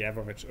taking the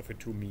average of the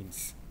two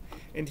means.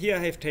 And here I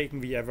have taken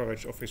the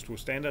average of these two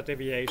standard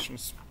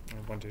deviations. I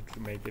wanted to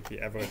make it the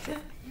average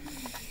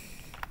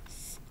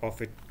of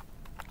the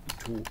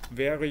two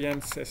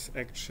variances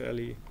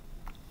actually.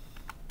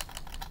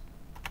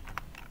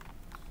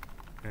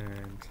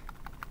 And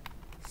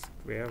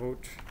square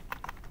root.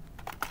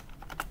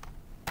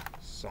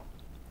 So.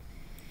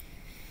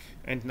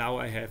 And now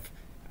I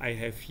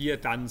have here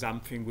done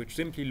something which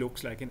simply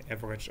looks like an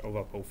average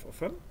over both of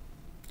them.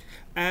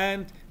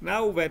 And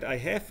now that I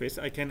have this,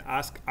 I can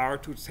ask R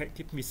to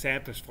give me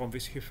samples from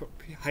this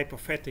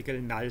hypothetical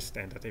null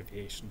standard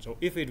deviation. So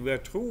if it were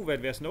true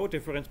that there's no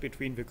difference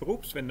between the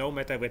groups, then no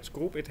matter which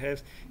group it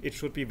has, it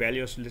should be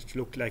values that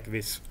look like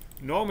this.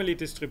 Normally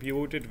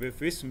distributed with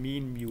this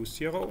mean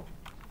mu0.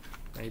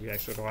 Maybe I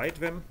should write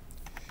them.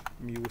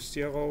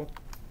 Mu0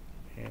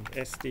 and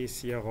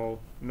SD0,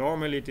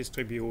 normally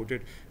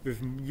distributed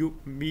with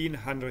mean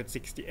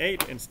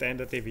 168 and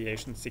standard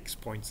deviation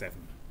 6.7.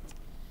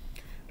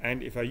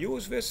 And if I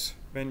use this,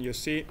 then you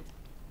see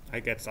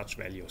I get such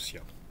values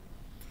here.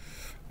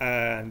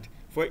 And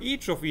for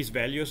each of these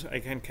values, I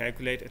can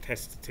calculate a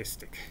test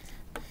statistic.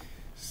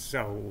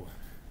 So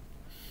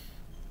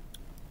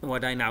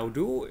what I now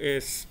do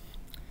is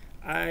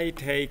I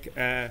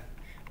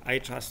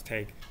just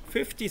take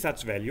 50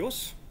 such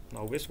values.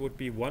 Now this would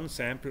be one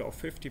sample of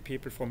 50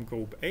 people from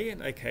group A,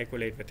 and I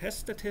calculate the test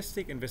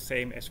statistic, and the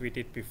same as we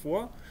did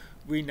before.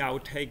 We now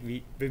take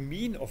the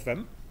mean of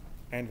them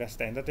and the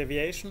standard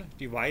deviation,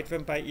 divide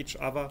them by each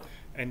other,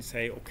 and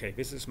say, okay,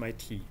 this is my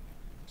t.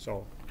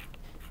 So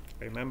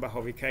remember how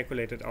we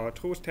calculated our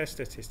truth test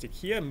statistic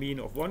here: mean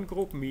of one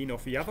group, mean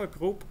of the other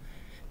group,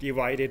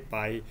 divided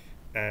by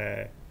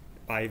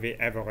the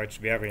average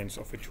variance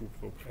of the two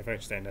groups,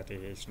 average standard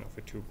deviation of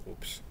the two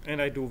groups.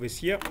 And I do this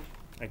here.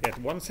 I get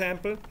one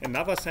sample,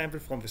 another sample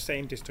from the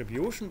same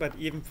distribution, but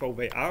even though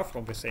they are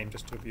from the same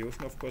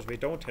distribution, of course, they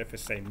don't have the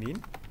same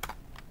mean.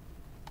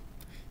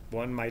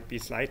 One might be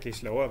slightly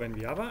slower than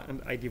the other,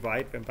 and I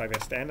divide them by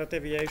their standard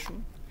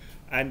deviation,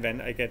 and then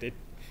I get a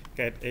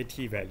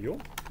t-value.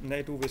 And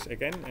I do this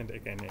again and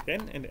again and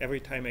again, and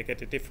every time I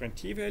get a different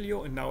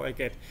t-value, and now I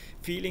get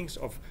feelings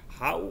of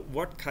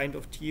what kind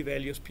of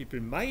t-values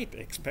people might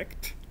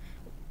expect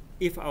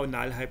if our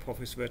null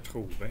hypothesis were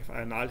true. If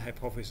our null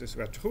hypothesis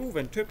were true,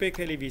 then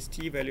typically these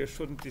t-values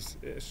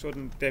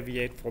shouldn't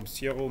deviate from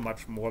 0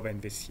 much more than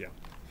this here.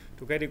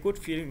 To get a good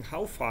feeling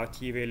how far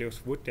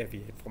t-values would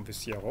deviate from the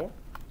 0,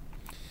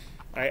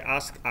 I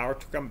ask R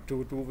to come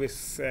to do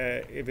this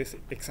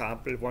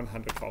example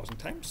 100,000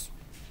 times.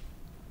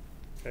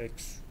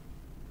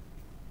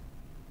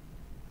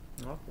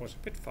 Was a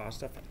bit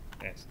faster, but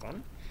that's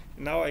done.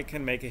 Now I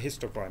can make a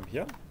histogram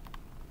here.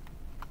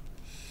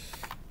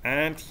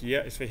 And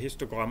here is the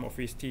histogram of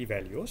these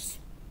t-values.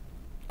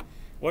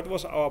 What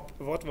was our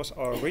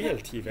real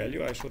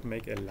t-value? I should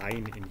make a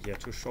line in here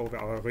to show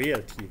our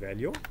real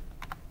t-value.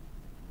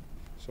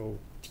 So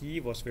t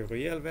was the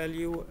real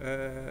value,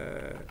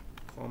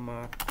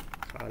 comma,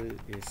 cal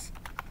is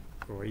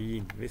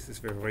green. This is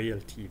the real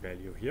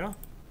t-value here.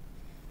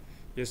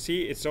 You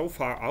see it's so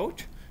far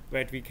out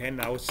that we can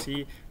now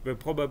see the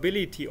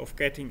probability of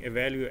getting a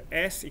value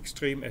as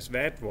extreme as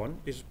that one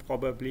is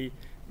probably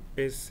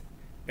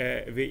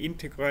the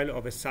integral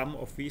or the sum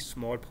of these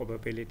small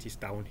probabilities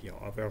down here,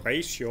 or the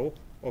ratio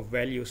of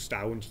values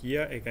down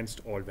here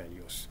against all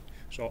values.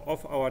 So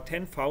of our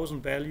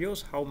 10,000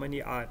 values, how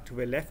many are to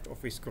the left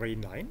of this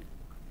green line?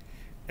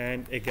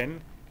 And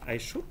again, I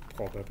should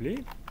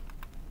probably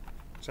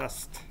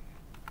just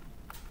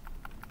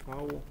v,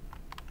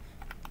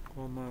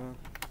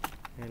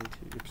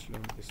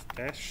 LTY is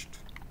dashed.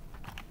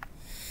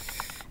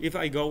 If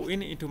I go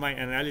into my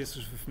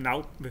analysis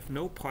with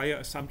no prior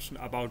assumption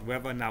about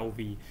whether now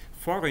the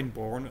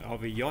foreign-born or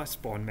the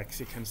US-born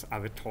Mexicans are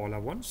the taller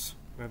ones,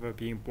 whether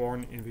being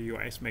born in the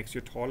US makes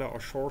you taller or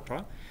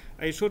shorter,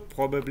 I should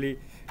probably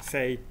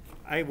say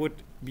I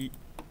would be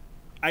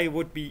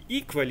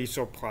equally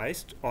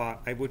surprised, or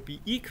I would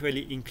be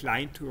equally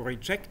inclined to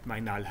reject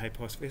my null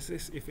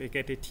hypothesis if I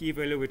get a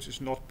t-value which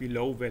is not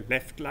below the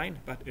left line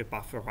but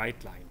above the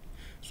right line.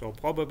 So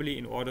probably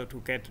in order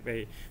to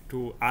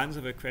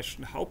answer the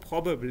question how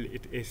probable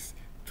it is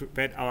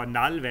that our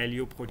null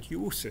value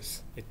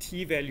produces a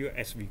t-value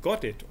as we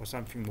got it, or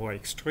something more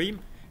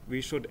extreme,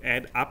 we should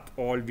add up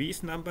all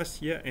these numbers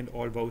here and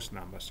all those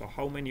numbers. So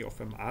how many of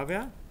them are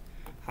there?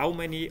 How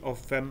many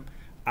of them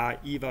are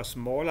either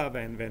smaller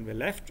than the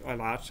left or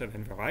larger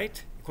than the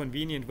right? A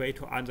convenient way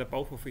to answer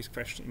both of these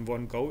questions in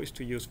one go is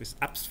to use this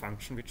abs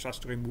function, which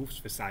just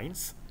removes the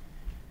signs.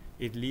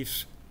 It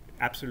leaves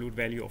absolute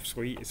value of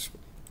 3 is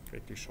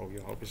quickly show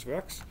you how this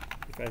works.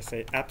 If I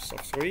say abs of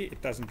 3,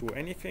 it doesn't do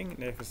anything.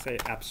 And if I say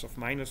abs of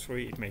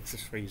 -3, it makes it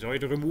 3. So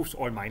it removes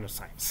all minus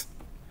signs.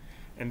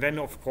 And then,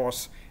 of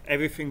course,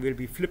 everything will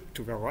be flipped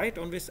to the right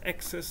on this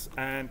axis,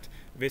 and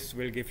this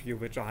will give you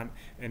the Jan,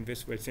 and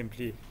this will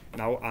simply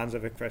now answer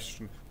the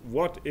question,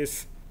 what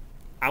is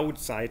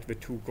outside the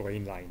 2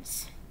 green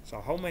lines?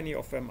 So how many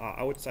of them are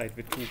outside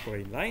the 2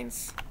 green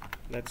lines?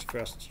 Let's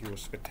first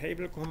use the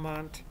table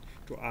command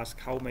to ask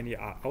how many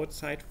are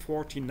outside.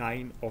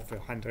 49 of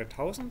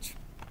 100,000.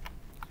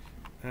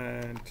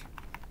 And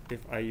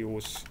if I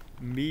use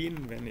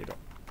mean, then it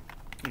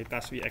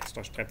does the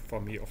extra step for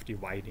me of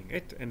dividing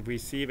it, and we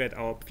see that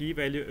our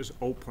p-value is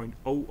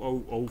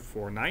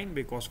 0.00049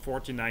 because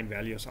 49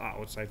 values are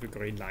outside the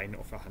green line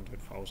of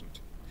 100,000.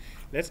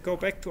 Let's go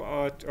back to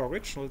our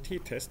original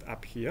t-test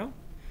up here.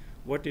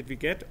 What did we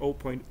get?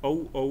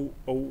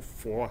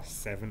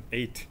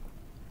 0.000478,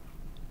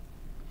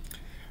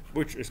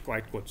 which is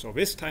quite good. So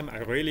this time I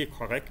really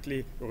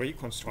correctly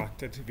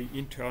reconstructed the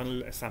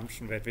internal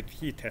assumption that the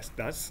t-test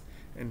does,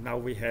 and now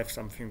we have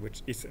something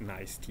which is a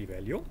nice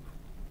t-value.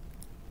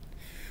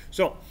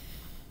 So,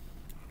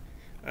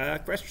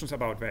 questions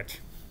about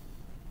that?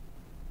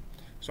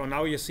 So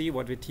now you see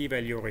what the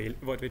t-value,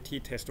 what the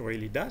t-test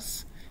really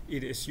does.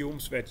 It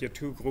assumes that your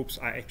 2 groups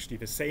are actually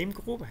the same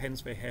group,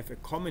 hence they have a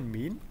common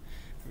mean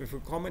with a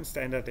common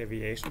standard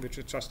deviation, which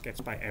it just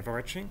gets by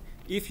averaging.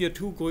 If your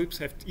 2 groups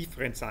have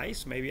different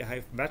size, maybe I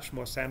have much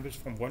more samples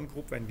from one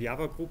group than the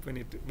other group, then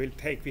it will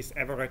take these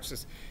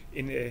averages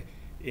in a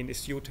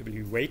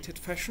suitably weighted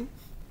fashion.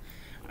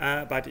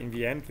 But in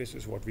the end, this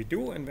is what we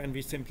do, and then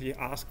we simply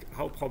ask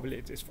how probable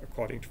it is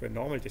according to a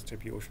normal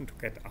distribution to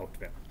get out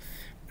there.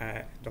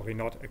 Sorry,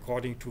 not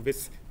according to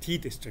this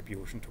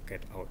t-distribution to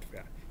get out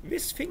there.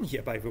 This thing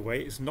here, by the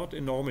way, is not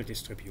a normal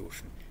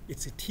distribution.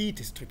 It's a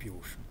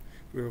t-distribution.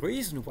 The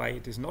reason why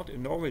it is not a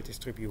normal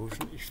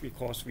distribution is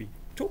because we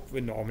took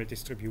the normal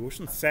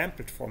distribution,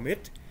 sampled from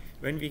it,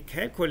 when we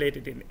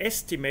calculated an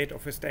estimate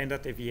of a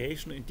standard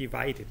deviation and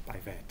divided by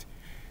that.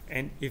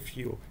 And if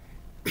you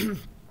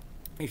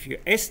if you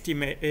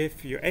estimate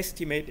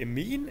a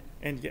mean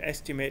and you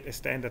estimate a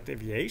standard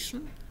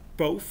deviation,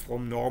 both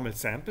from normal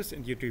samples,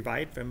 and you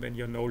divide them when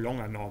you're no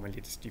longer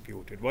normally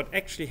distributed, what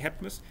actually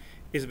happens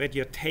is that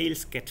your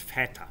tails get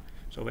fatter.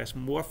 So there's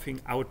morphing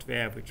out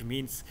there, which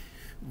means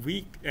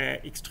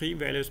extreme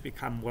values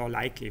become more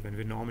likely when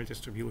the normal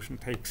distribution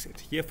takes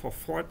it. Here for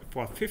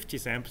 50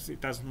 samples,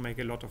 it doesn't make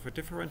a lot of a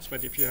difference,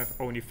 but if you have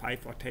only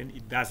 5 or 10,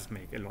 it does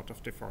make a lot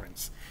of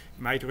difference.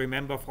 You might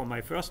remember from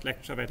my first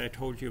lecture that I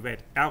told you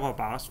that error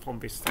bars from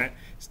this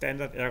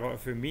standard error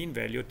of a mean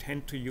value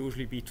tend to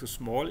usually be too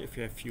small. If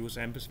you have few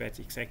samples, that's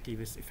exactly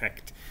this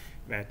effect,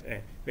 that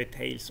the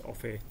tails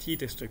of a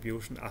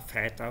t-distribution are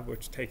fatter,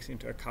 which takes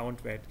into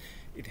account that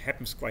it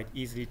happens quite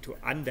easily to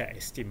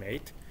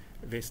underestimate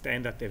the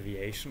standard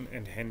deviation,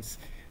 and hence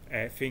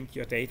think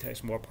your data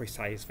is more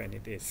precise than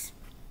it is.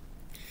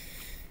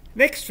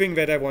 Next thing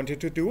that I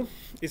wanted to do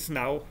is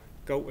now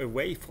go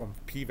away from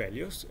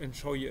p-values and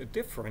show you a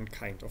different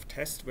kind of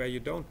test where you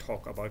don't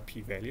talk about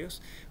p-values,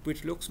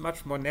 which looks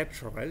much more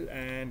natural,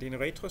 and in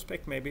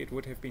retrospect maybe it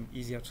would have been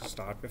easier to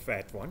start with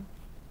that one.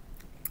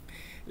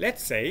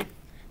 Let's say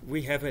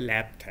we have a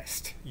lab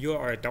test. You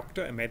are a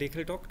doctor, a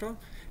medical doctor,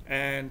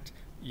 and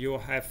you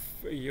are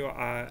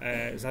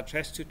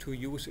suggested to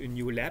use a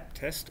new lab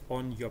test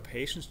on your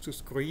patients to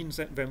screen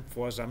them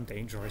for some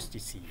dangerous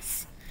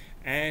disease.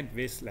 And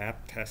this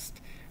lab test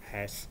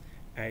is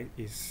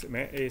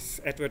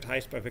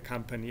advertised by the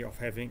company of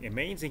having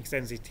amazing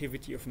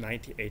sensitivity of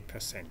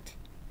 98%.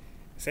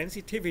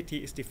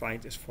 Sensitivity is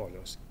defined as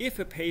follows. If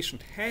a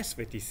patient has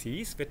the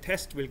disease, the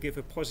test will give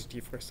a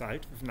positive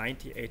result with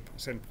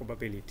 98%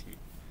 probability.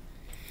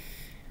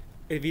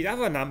 The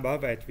other number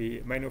that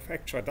the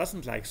manufacturer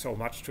doesn't like so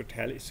much to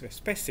tell is the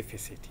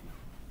specificity.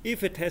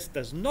 If a test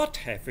does not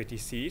have a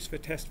disease, the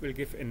test will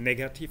give a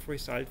negative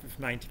result with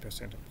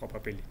 90% of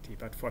probability.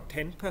 But for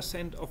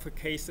 10% of the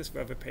cases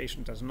where the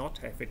patient does not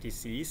have a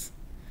disease,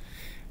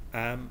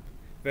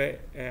 the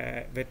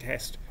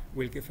test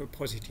will give a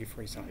positive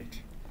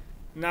result.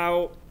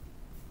 Now,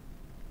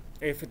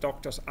 if the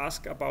doctors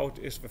ask about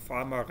it, the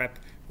pharma rep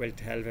will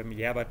tell them,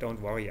 yeah, but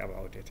don't worry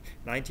about it.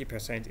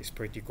 90% is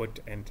pretty good.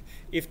 And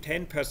if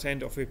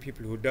 10% of the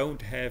people who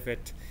don't have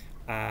it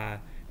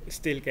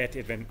still get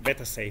it, then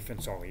better safe than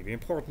sorry. The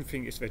important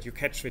thing is that you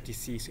catch the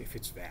disease if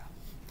it's there.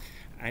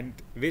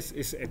 And this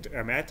is a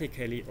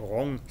dramatically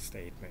wrong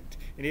statement.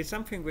 And it's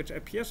something which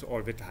appears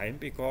all the time,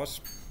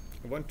 because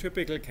one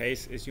typical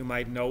case is, you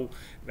might know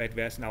that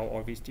there's now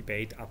always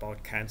debate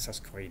about cancer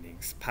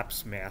screenings, pap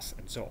smears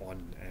and so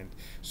on, and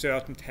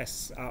certain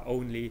tests are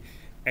only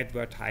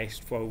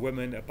advertised for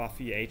women above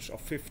the age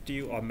of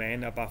 50 or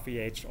men above the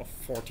age of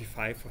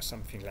 45 or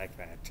something like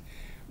that.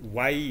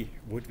 Why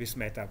would this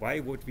matter? Why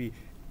would we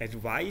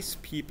advise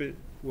people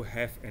who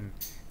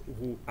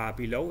are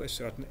below a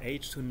certain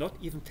age to not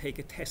even take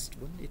a test?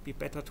 Wouldn't it be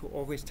better to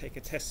always take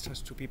a test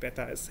just to be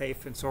better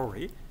safe than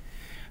sorry?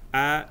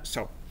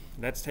 So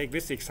let's take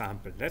this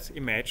example. Let's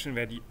imagine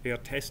that your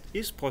test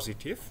is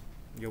positive.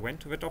 You went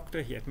to the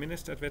doctor, he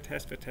administered the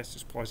test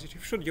is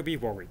positive. Should you be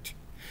worried?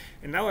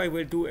 And now I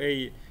will do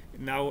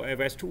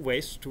there's two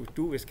ways to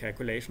do this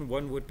calculation.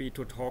 One would be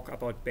to talk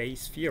about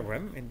Bayes'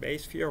 theorem, and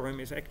Bayes' theorem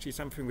is actually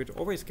something which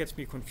always gets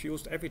me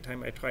confused every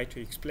time I try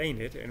to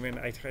explain it, and when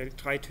I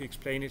try to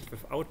explain it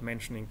without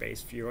mentioning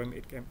Bayes' theorem,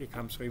 it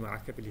becomes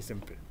remarkably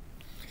simple.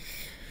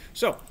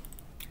 So,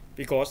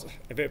 because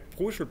the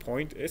crucial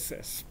point is,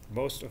 as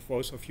most of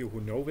those of you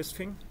who know this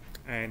thing,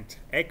 and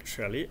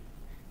actually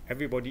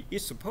everybody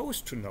is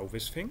supposed to know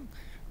this thing,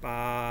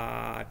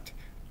 but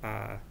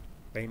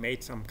they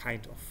made some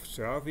kind of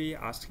survey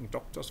asking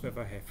doctors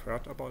whether they have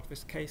heard about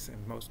this case,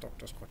 and most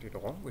doctors got it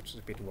wrong, which is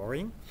a bit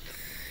worrying.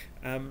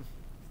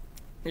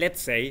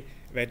 Let's say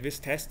that this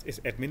test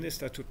is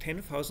administered to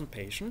 10,000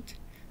 patients,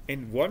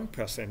 and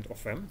 1%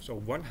 of them, so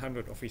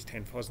 100 of these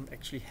 10,000,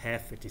 actually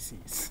have the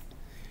disease.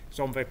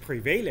 So the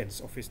prevalence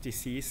of this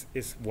disease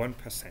is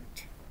 1%.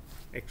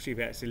 Actually,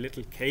 there's a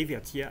little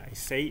caveat here. I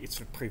say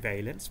it's a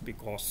prevalence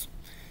because,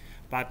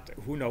 but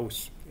who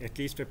knows? At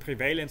least the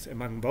prevalence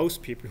among those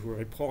people who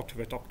report to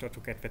the doctor to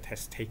get the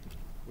test taken,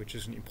 which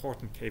is an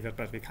important caveat,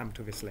 but we come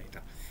to this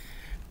later.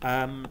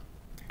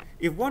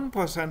 If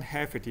 1%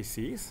 have a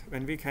disease,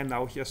 then we can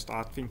now here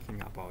start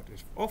thinking about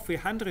it. Of the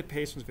 100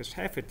 patients which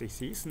have a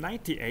disease,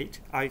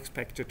 98 are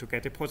expected to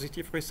get a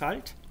positive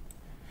result,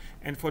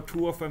 and for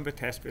 2 of them the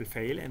test will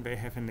fail and they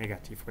have a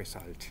negative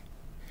result.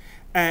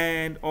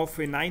 And of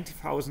the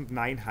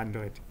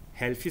 90,900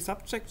 healthy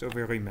subjects, or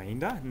the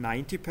remainder,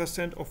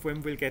 90% of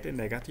them will get a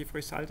negative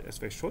result, as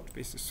they should.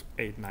 This is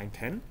 8, 9,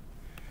 10.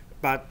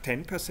 But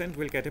 10%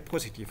 will get a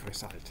positive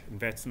result, and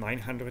that's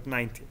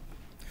 990.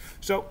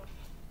 So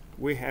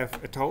we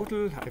have a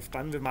total, I've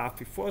done the math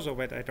before so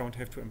that I don't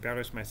have to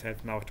embarrass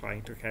myself now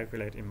trying to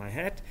calculate in my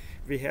head.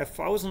 We have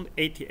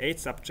 1,088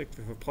 subjects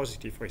with a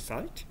positive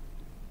result.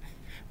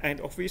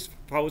 And of these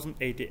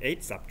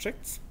 1,088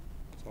 subjects,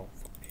 so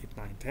 8,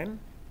 9, 10,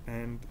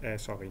 and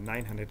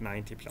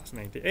 990 plus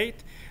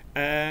 98,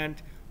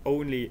 and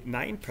only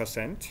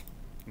 9%,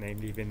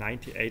 namely the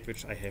 98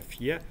 which I have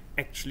here,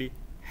 actually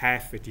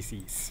have the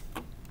disease.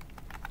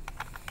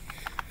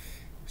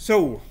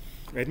 So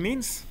that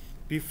means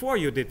before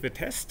you did the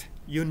test,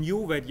 you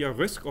knew that your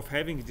risk of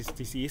having this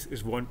disease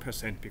is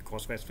 1%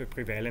 because that's the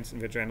prevalence in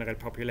the general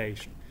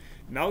population.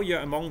 Now you're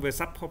among the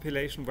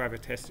subpopulation where the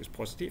test is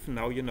positive, and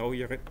now you know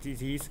your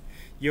disease,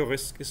 your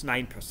risk is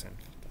 9%.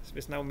 Does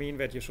this now mean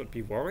that you should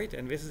be worried?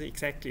 And this is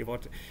exactly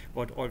what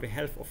all the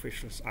health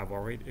officials are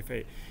worried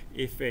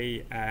if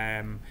they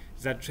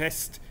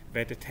suggest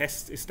that the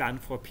test is done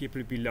for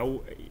people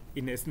below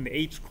in an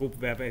age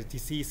group where the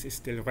disease is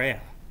still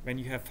rare. When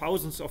you have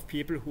thousands of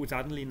people who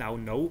suddenly now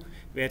know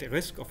that the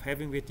risk of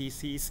having the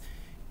disease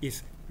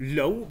is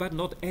low, but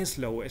not as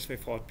low as they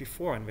thought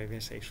before, and they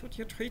say, should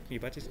you treat me?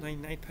 But it's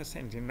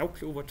 99%, you have no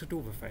clue what to do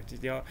with it.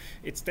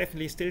 It's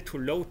definitely still too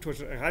low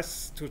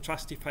to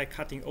justify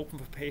cutting open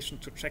the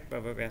patient to check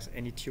whether there's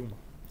any tumor.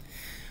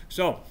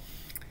 So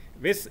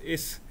this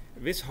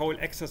whole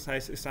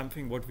exercise is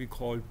something what we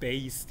call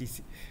Bayes'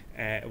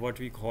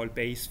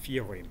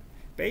 theorem.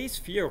 Bayes'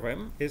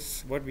 theorem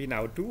is what we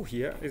now do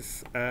here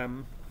is,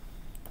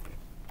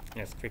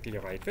 let's quickly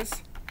write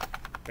this.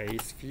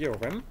 Bayes'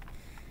 theorem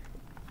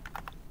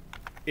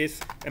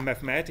is a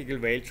mathematical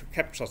way to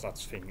capture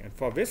such thing, and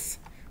for this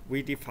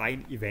we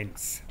define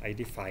events. I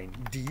define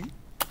D,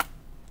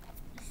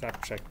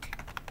 subject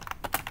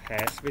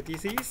has the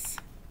disease,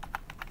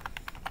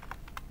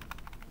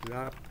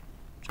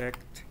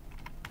 subject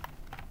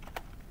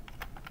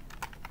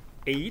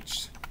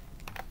age,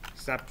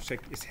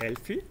 subject is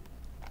healthy,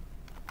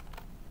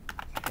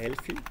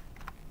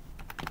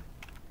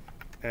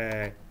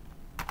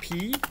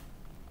 P,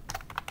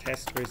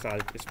 test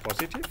result is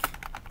positive,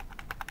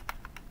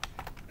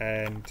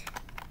 and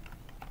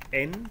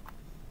N,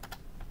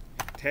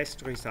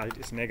 test result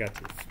is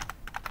negative.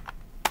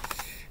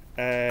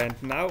 And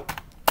now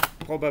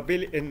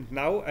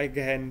I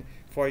can,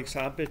 for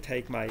example,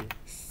 take my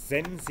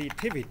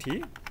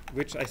sensitivity,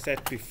 which I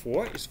said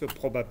before is the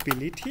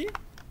probability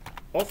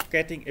of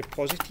getting a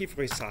positive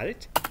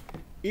result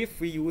if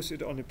we use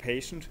it on a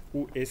patient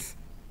who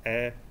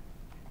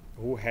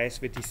has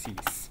the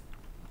disease.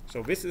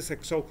 So this is a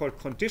so-called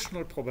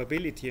conditional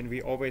probability, and we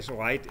always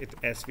write it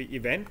as the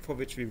event for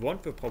which we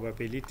want the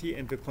probability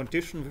and the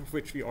condition with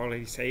which we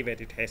already say that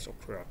it has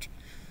occurred.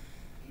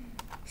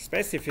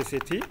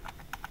 Specificity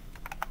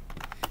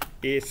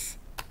is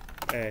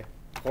a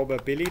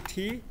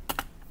probability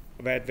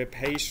that the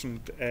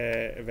patient,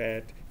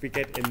 that we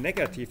get a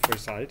negative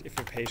result if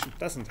the patient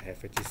doesn't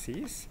have a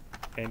disease,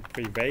 and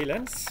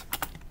prevalence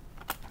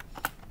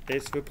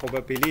is the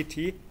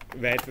probability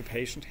that the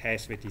patient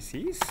has the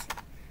disease.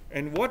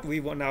 And what we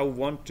now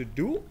want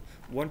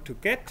to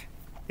get,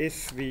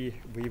 is we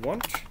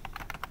want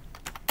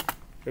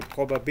the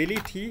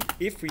probability,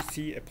 if we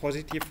see a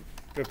positive,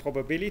 the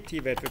probability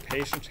that the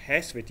patient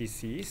has the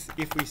disease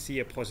if we see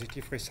a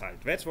positive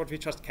result. That's what we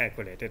just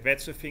calculated.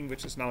 That's the thing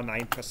which is now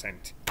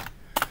 9%.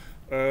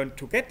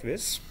 To get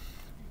this,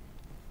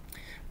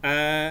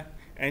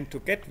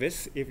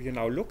 if you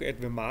now look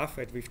at the math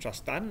that we've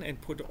just done and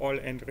put all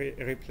and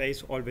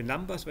replace all the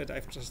numbers that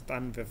I've just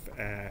done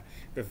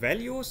with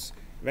values,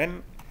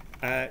 then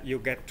you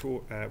get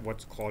to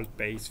what's called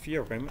Bayes'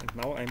 theorem. And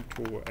now I'm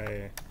too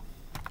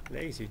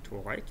lazy to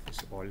write this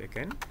all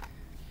again.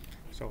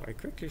 So I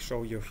quickly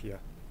show you here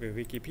the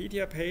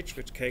Wikipedia page,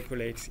 which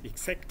calculates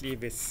exactly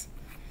this.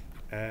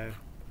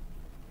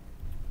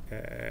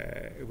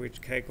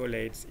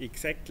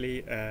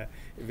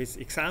 This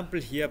example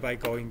here by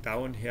going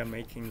down here,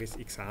 making this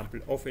example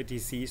of a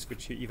disease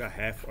which you either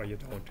have or you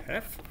don't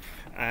have.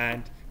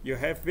 And you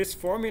have this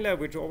formula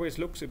which always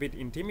looks a bit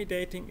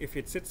intimidating if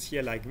it sits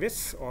here like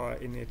this, or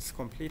in its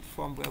complete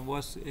form. Where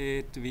was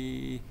it?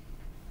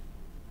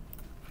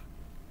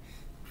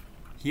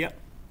 Here.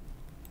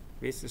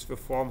 This is the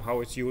form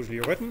how it's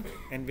usually written,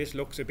 and this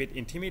looks a bit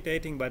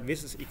intimidating, but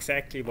this is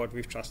exactly what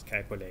we've just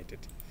calculated.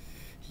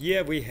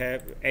 Here we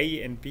have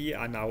A and B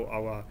are now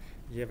our,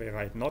 here we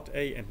write not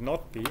A and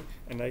not B,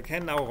 and I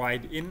can now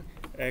write in,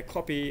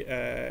 copy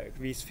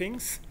these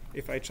things.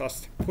 If I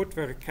just put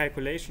the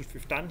calculations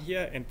we've done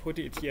here and put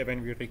it here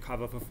when we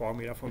recover the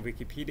formula from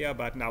Wikipedia,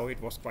 but now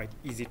it was quite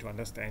easy to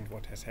understand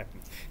what has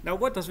happened. Now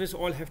what does this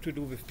all have to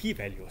do with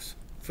p-values?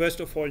 First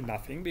of all,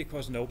 nothing,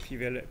 because no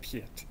p-value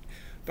appeared.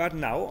 But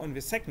now, on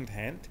the second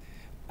hand,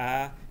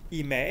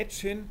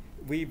 imagine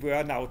we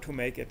were now to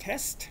make a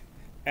test,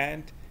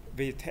 and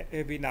we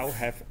now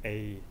have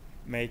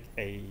make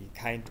a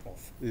kind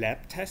of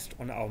lab test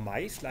on our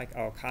mice, like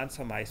our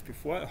cancer mice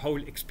before, a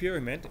whole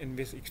experiment. In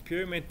this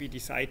experiment, we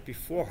decide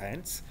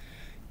beforehand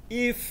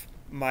if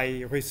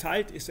my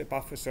result is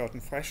above a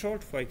certain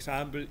threshold. For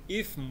example,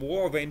 if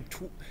more than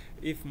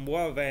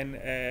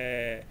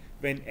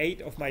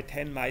 8 of my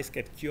 10 mice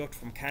get cured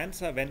from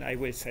cancer, then I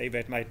will say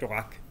that my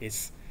drug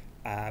is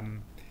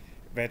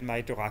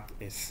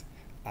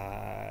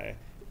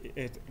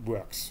it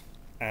works.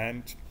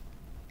 And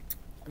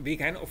we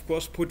can of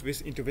course put this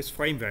into this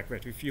framework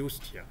that we've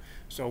used here.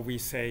 So we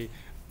say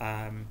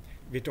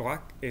the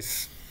drug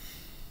is,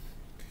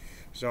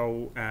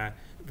 so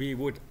we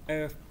would,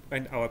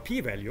 and our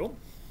p-value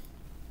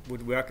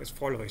would work as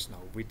follows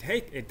now. We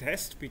take a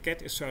test, we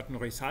get a certain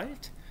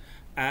result,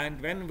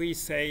 and when we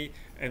say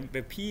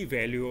the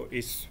p-value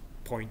is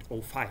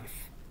 0.05,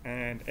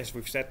 and as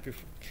we've said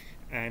before,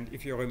 and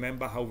if you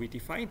remember how we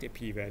defined a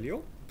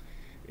p-value,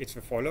 it's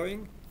the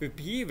following. The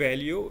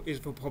p-value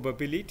is the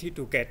probability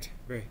to get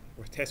the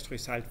test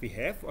result we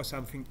have, or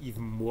something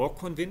even more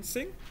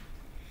convincing,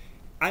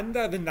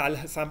 under the null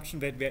assumption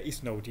that there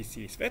is no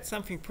disease. That's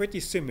something pretty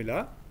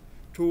similar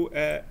to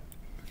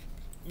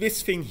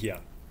this thing here.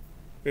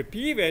 The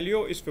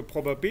p-value is the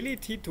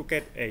probability to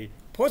get a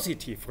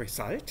positive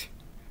result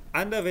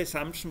under the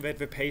assumption that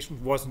the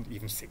patient wasn't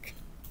even sick.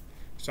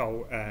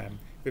 So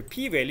the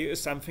p-value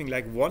is something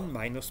like 1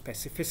 minus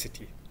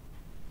specificity.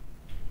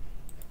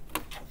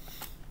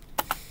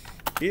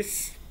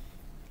 Is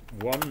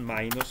 1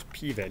 minus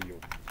p-value,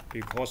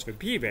 because the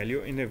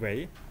p-value in a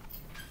way,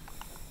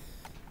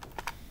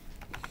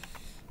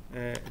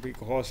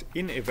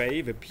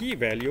 the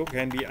p-value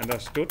can be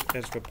understood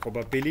as the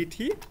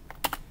probability.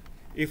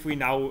 If we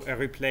now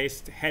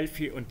replaced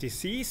healthy and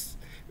disease,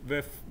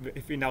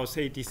 if we now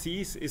say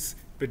disease is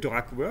the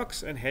drug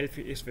works and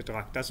healthy is the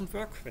drug doesn't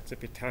work, that's a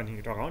bit turning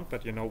it around,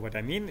 but you know what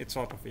I mean, it's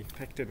sort of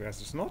expected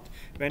versus not.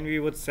 Then we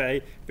would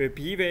say the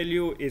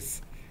p-value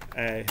is,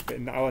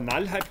 our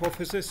null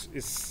hypothesis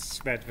is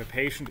that the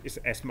patient is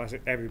as much as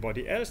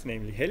everybody else,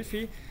 namely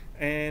healthy,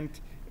 and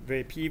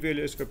the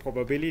p-value is the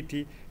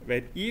probability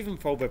that even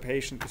though the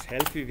patient is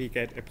healthy, we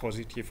get a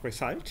positive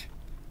result,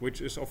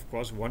 which is of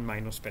course 1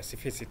 minus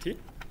specificity.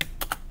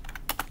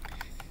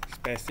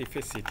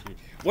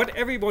 What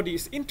everybody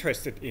is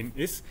interested in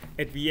is,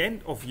 at the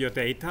end of your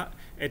data,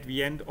 at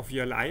the end of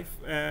your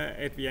life,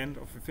 at the end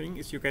of the thing,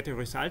 is you get a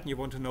result and you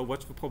want to know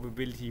what's the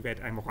probability that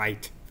I'm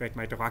right, that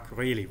my drug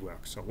really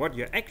works. So what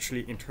you're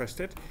actually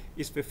interested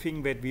is the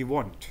thing that we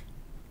want,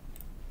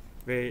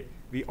 the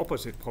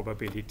opposite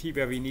probability,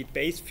 where we need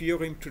Bayes'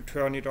 theorem to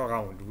turn it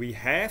around. We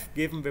have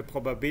given the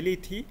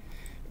probability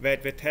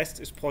that the test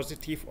is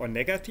positive or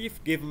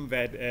negative, given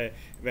that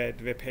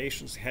the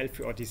patient's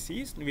healthy or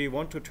diseased, and we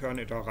want to turn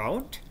it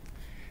around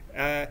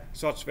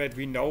such that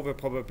we know the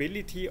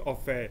probability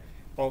of the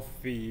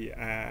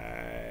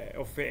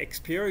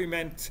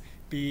experiment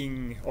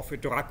being, of a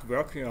drug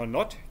working or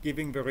not,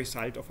 giving the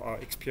result of our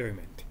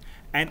experiment.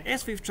 And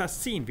as we've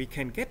just seen, we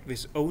can get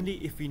this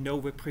only if we know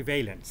the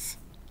prevalence.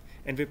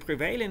 And the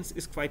prevalence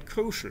is quite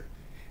crucial,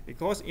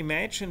 because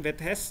imagine the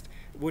test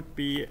would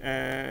be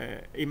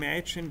a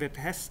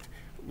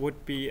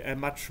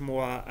much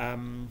more,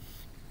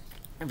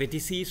 the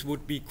disease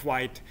would be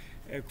quite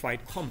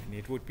quite common.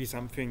 It would be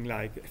something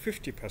like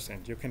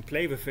 50%. You can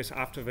play with this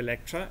after the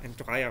lecture and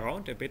try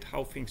around a bit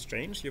how things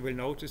change. You will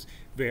notice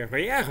the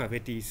rarer the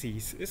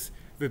disease is,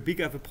 the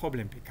bigger the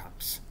problem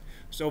becomes.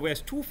 So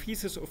there's two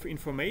pieces of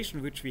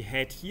information which we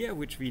had here,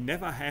 which we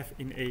never have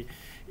in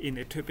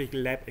a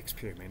typical lab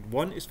experiment.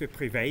 One is the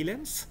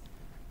prevalence,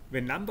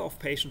 the number of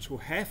patients who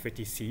have the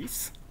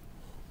disease,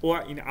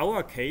 or in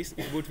our case,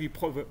 it would be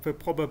the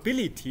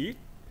probability,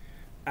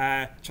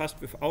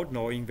 just without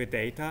knowing the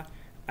data,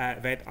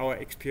 that our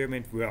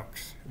experiment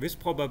works. This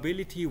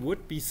probability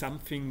would be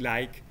something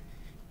like,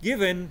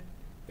 given,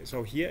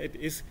 so here it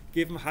is,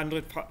 given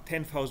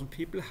 110,000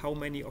 people, how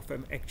many of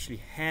them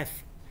actually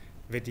have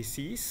the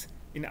disease?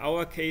 In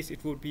our case,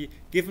 it would be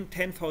given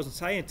 10,000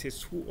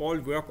 scientists who all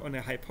work on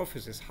a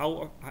hypothesis,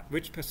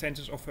 which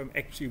percentage of them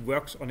actually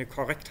works on a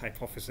correct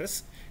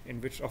hypothesis,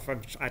 and which of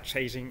them are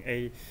chasing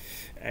a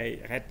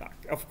red duck.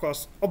 Of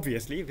course,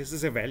 obviously, this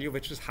is a value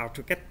which is hard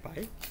to get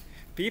by.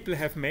 People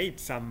have made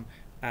some,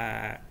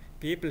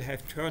 people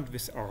have turned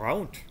this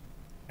around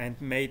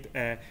and made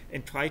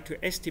and tried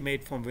to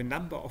estimate from the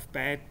number of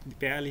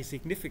barely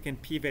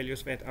significant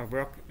p-values that are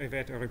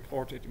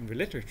reported in the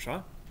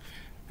literature.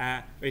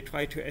 They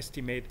try to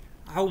estimate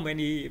how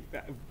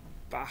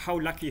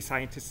lucky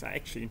scientists are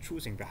actually in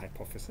choosing the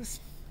hypothesis.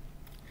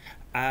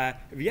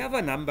 The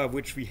other number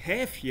which we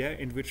have here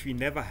and which we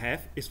never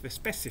have is the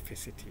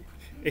specificity,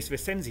 is the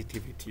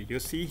sensitivity. You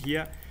see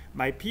here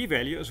my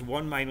p-value is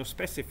 1 minus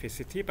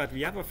specificity, but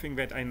the other thing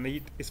that I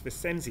need is the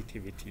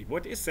sensitivity.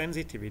 What is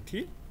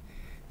sensitivity?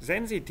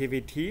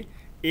 Sensitivity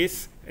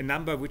is a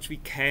number which we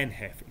can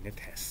have in a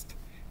test.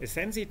 A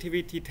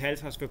sensitivity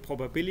tells us the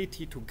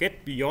probability to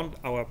get beyond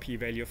our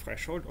p-value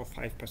threshold of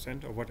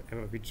 5% or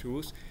whatever we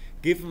choose,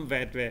 given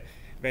that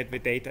the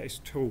data is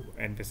true.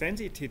 And the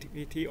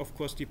sensitivity, of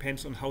course,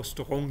 depends on how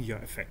strong your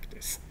effect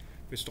is.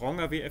 The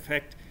stronger the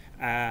effect,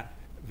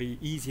 the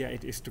easier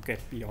it is to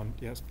get beyond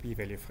your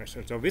p-value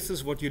threshold. So this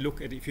is what you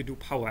look at if you do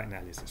power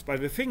analysis.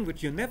 But the thing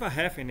which you never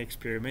have in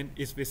experiment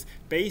is this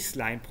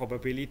baseline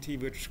probability,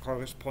 which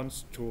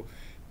corresponds to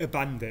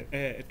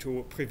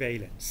to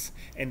prevalence.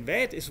 And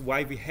that is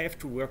why we have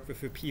to work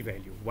with a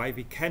p-value, why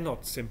we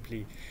cannot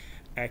simply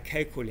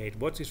calculate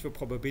what is the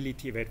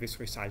probability that this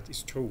result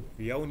is true.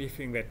 The only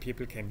thing that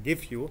people can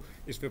give you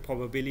is the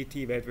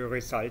probability that the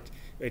result,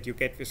 that you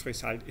get this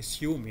result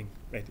assuming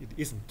that it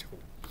isn't true.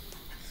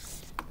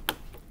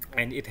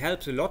 And it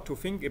helps a lot to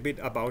think a bit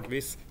about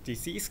this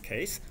disease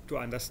case to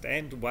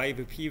understand why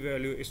the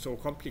p-value is so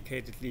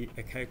complicatedly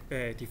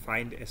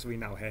defined as we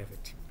now have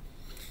it.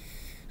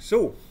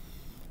 So,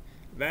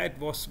 that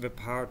was the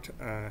part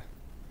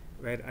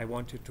that I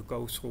wanted to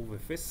go through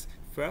with this.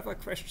 Further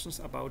questions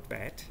about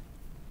that?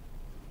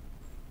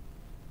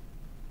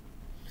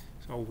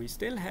 So we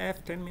still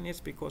have 10 minutes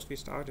because we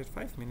started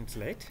 5 minutes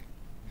late.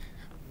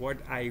 What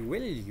I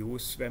will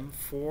use them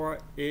for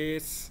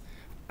is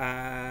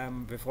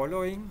the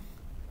following.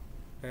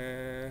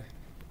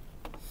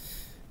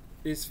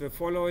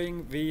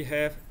 We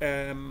have,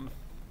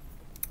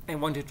 I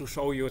wanted to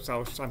show you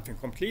something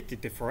completely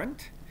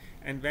different,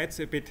 and that's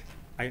a bit,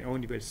 I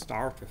only will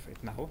start with it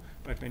now,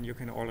 but then you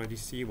can already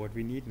see what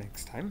we need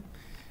next time.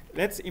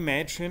 Let's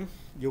imagine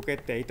you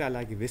get data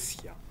like this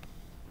here.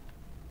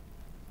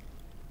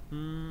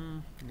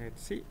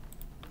 Let's see.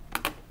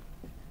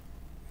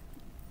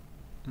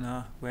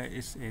 Now, where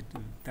is it?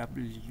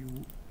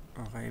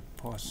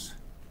 WREPOS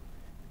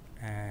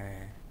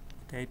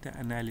data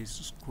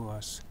analysis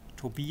course.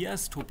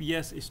 Tobias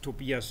is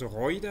Tobias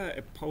Reuter,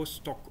 a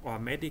postdoc or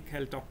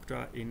medical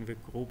doctor in the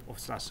group of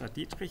Sascha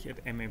Dietrich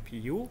at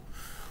MMPU,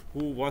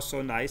 who was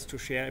so nice to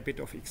share a bit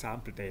of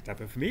example data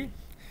with me.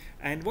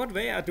 And what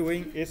they are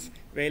doing is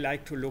they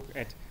like to look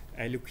at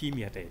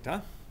leukemia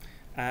data,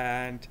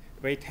 and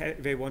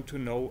they want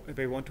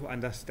to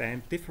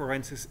understand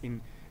differences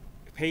in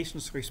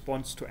patients'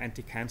 response to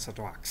anti-cancer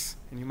drugs.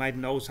 And you might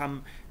know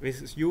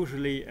this is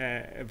usually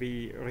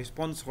the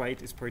response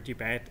rate is pretty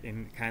bad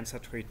in cancer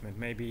treatment.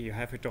 Maybe you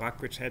have a drug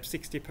which helps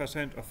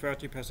 60% or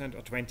 30%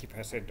 or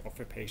 20% of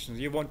the patients.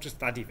 You want to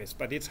study this,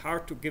 but it's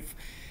hard to give,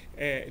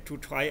 to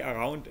try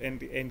around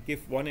and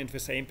give one and the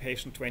same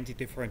patient 20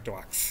 different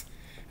drugs.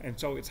 And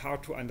so it's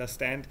hard to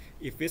understand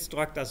if this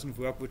drug doesn't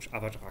work, which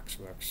other drugs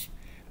works.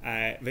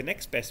 The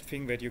next best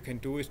thing that you can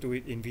do is do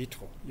it in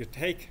vitro. You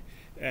take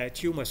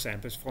tumor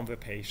samples from the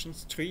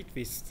patients, treat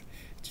these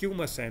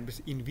tumor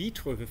samples in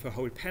vitro with a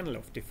whole panel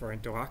of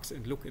different drugs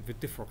and look at the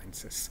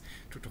differences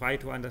to try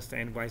to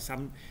understand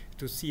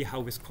to see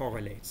how this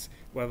correlates.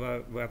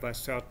 Whether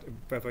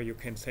you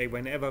can say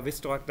whenever this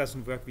drug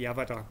doesn't work, the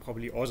other drug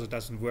probably also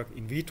doesn't work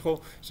in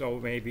vitro, so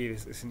maybe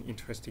this is an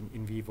interesting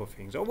in vivo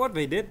thing. So what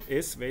they did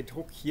is they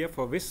took here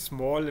for this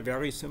small,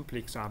 very simple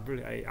example,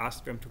 I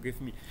asked them to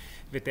give me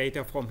the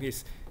data from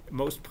his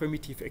most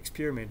primitive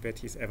experiment that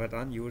he's ever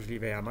done. Usually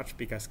they are much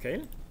bigger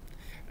scale.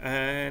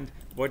 And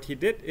what he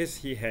did is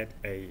he had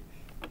a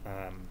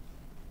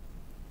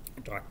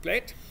drug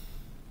plate.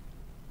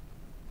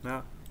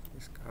 Now,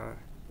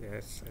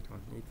 Yes, I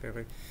don't need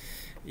very.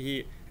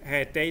 He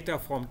had data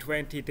from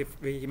 20.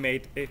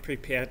 He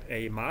prepared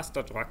a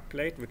master drug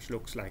plate which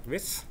looks like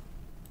this.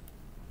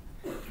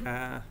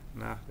 Now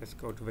let's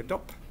go to the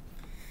top.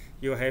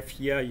 You have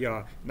here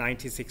your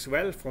 96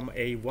 well from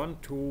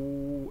A1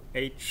 to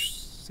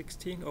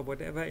H16 or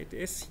whatever it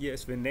is. Here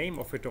is the name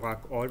of the drug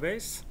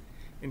always,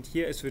 and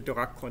here is the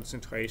drug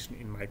concentration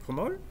in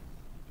micromole.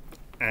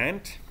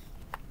 And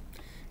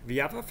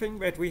the other thing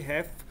that we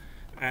have,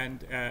 and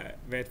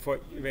that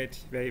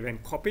when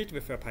copied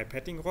with a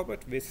pipetting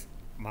robot with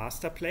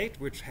master plate,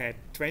 which had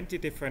 20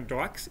 different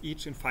drugs,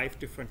 each in 5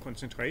 different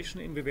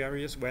concentrations in the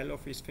various well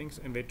of these things,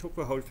 and they took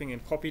the whole thing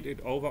and copied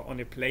it over on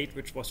a plate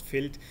which was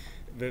filled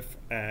with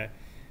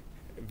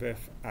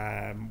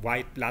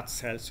white blood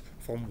cells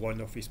from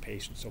one of these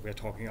patients. So we're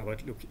talking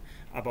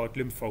about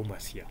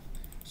lymphomas here.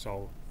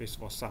 So this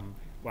was some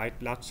white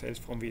blood cells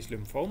from these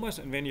lymphomas,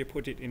 and when you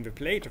put it in the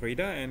plate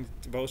reader, and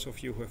those of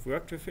you who have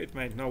worked with it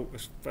might know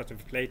what the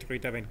plate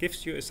reader then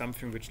gives you is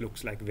something which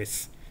looks like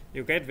this.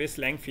 You get this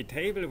lengthy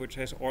table which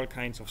has all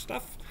kinds of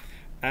stuff,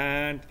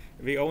 and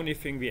the only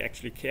thing we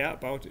actually care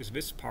about is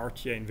this part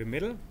here in the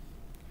middle,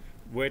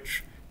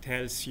 which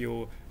tells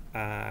you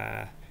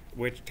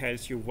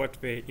what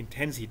the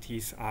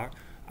intensities are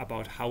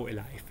about how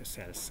alive the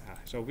cells are.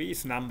 So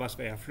these numbers,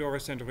 they are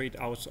fluorescent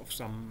readouts of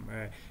some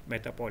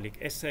metabolic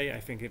assay. I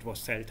think it was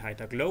cell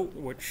titer glow,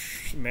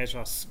 which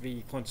measures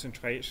the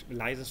concentration,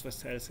 lyses the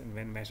cells, and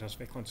then measures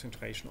the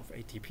concentration of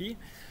ATP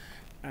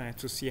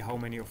to see how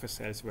many of the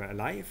cells were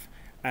alive.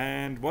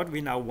 And what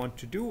we now want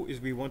to do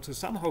is we want to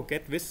somehow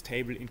get this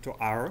table into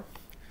R,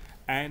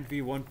 and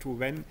we want to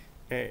then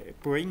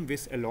bring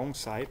this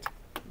alongside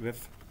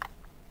with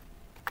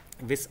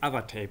this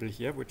other table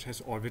here, which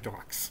has all the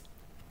drugs.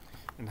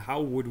 And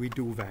how would we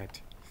do that?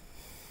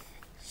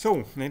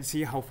 So let's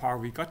see how far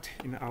we got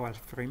in our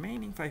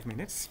remaining 5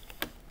 minutes.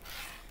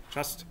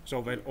 Just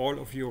so that all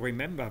of you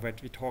remember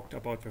what we talked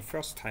about the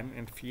first time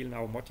and feel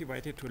now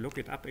motivated to look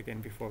it up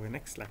again before the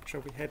next lecture.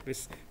 We had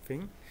this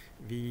thing,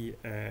 the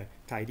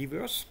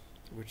tidyverse,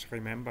 which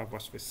remember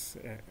was this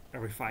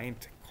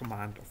refined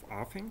command of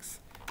R things.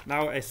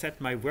 Now I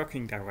set my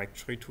working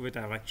directory to the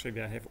directory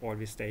where I have all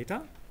this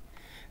data.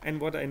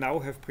 And what I now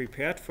have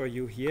prepared for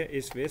you here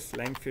is this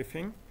lengthy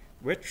thing,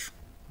 which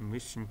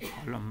missing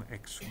column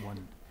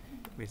X1.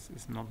 This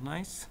is not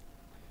nice.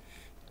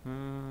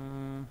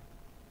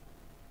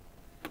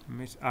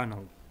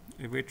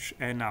 Which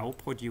now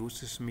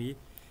produces me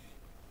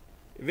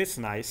this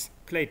nice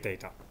plate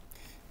data.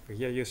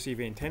 Here you see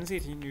the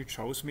intensity, and it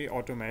shows me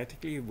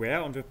automatically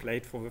where on the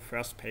plate for the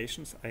first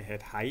patients I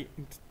had high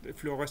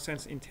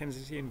fluorescence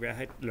intensity and where I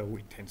had low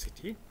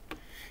intensity.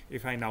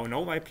 If I now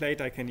know my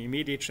plate, I can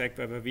immediately check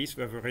whether these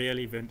were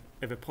really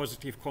the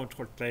positive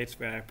control plates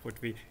where I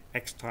put the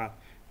extra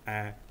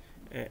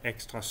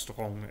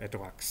strong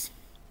drugs.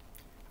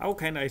 How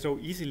can I so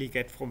easily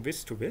get from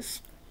this to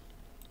this?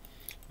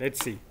 Let's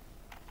see.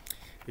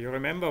 You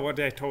remember what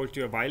I told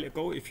you a while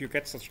ago? If you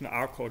get such an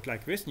R code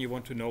like this and you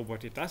want to know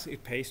what it does,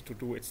 it pays to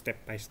do it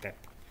step by step.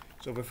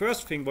 So the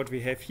first thing what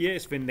we have here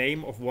is the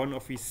name of one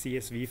of these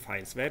CSV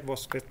files. That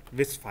was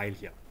this file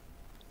here.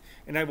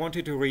 And I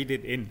wanted to read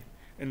it in.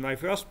 And my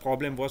first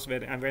problem was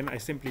that when I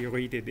simply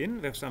read it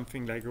in with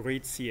something like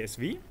read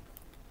CSV,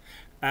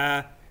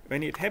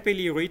 when it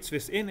happily reads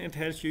this in and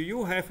tells you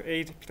you have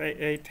a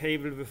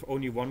table with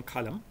only one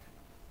column,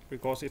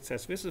 because it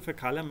says this is the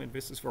column and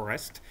this is the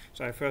rest.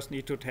 So I first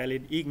need to tell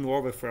it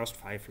ignore the first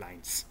 5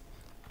 lines.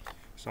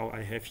 So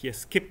I have here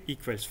skip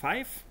equals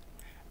 5,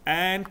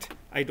 and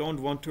I don't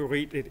want to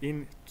read it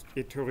in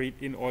to read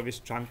in all this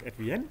junk at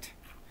the end.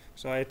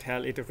 So I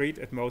tell it to read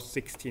at most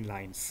 16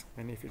 lines.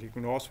 And if it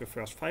ignores the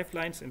first 5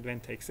 lines and then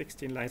takes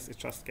 16 lines, it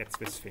just gets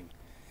this thing.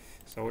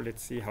 So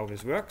let's see how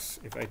this works.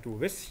 If I do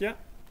this here,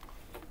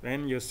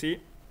 then you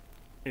see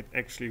it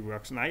actually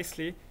works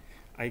nicely.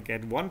 I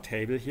get one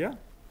table here,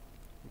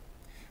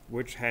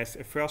 which has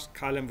a first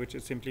column which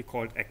is simply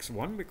called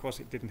X1 because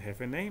it didn't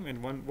have a name,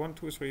 and 1,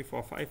 2, 3,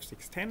 4, 5,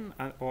 6, 10,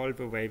 all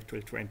the way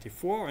till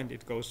 24, and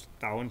it goes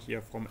down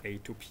here from A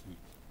to P.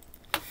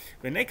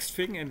 The next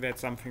thing, and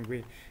that's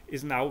something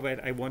is now that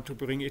I want to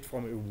bring it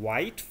from a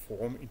wide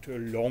form into a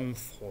long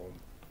form.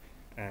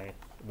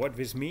 What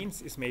this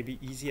means is maybe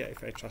easier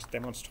if I just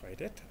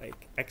demonstrate it. I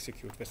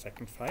execute the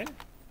second file.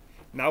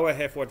 Now I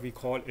have what we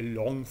call a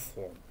long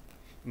form.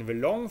 In the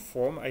long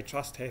form, I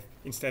just have,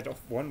 instead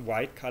of one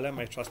wide column,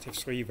 I just have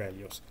 3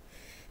 values: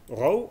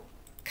 row,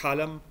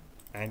 column,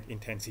 and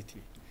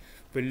intensity.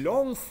 The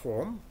long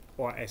form,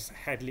 or as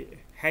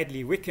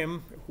Hadley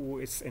Wickham, who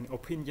is an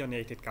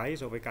opinionated guy,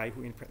 so the guy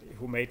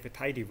who made the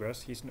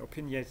tidyverse, he's an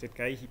opinionated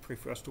guy, he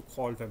prefers to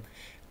call them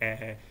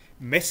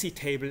messy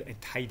table and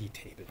tidy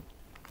table.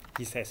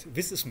 He says,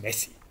 this is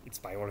messy, it's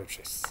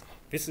biologists.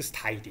 This is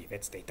tidy,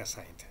 that's data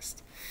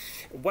scientist.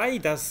 Why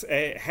does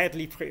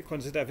Hadley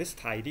consider this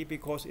tidy?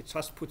 Because it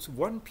just puts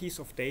one piece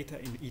of data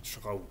in each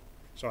row.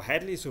 So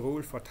Hadley's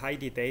rule for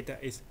tidy data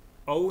is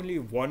only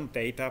one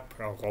data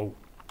per row.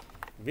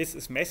 This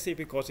is messy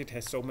because it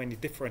has so many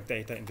different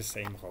data in the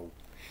same row.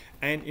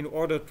 And in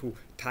order to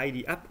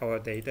tidy up our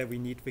data, we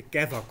need the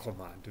gather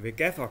command. The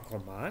gather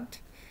command,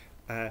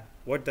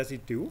 what does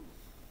it do?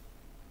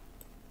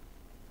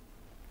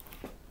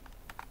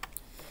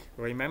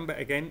 Remember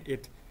again,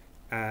 it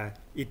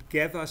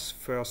gathers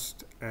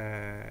first.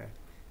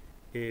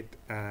 It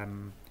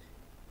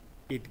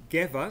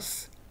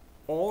gathers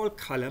all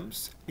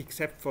columns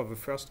except for the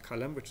first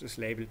column, which is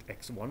labeled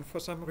x1 for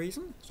some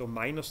reason. So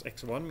minus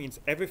x1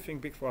 means everything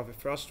before the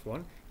first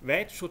one.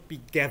 That should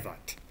be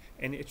gathered.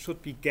 And it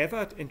should be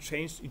gathered and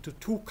changed into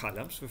two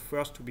columns, the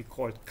first to be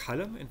called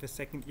column and the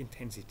second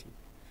intensity.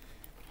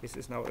 This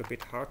is now a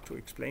bit hard to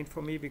explain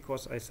for me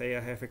because I say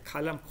I have a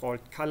column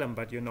called column,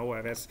 but you know,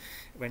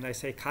 when I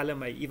say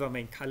column, I either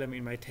mean column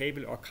in my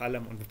table or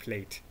column on the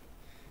plate.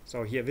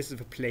 So here, this is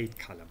the plate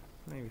column.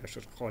 Maybe I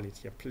should call it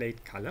here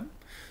plate column.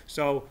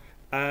 So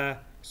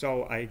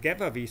I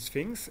gather these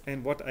things,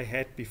 and what I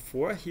had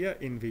before here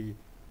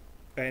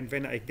and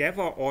when I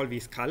gather all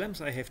these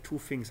columns, I have two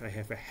things. I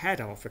have a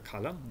header of a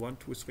column, 1,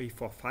 2, 3,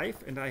 4,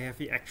 5, and I have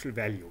the actual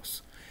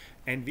values.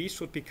 And these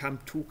should become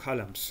two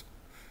columns.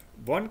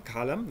 One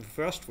column, the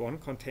first one,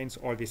 contains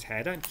all this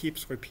header and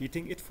keeps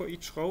repeating it for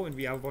each row, and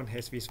the other one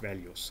has these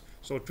values.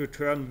 So to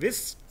turn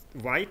this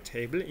wide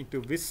table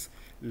into this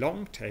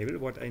long table,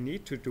 what I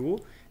need to do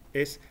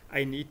is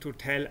I need to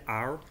tell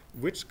R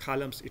which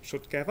columns it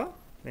should gather,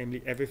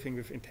 namely everything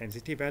with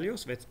intensity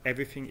values. That's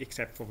everything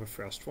except for the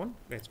first one.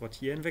 That's what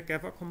here in the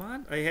gather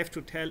command. I have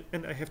to tell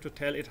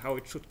it how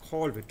it should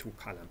call the two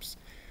columns.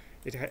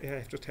 I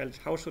have to tell it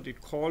how should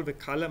it call the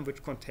column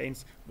which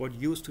contains what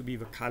used to be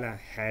the color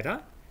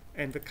header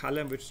and the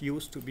column which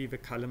used to be the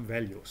column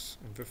values.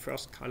 And the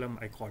first column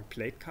I call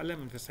plate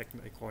column, and the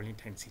second I call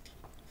intensity.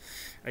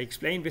 I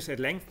explain this at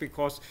length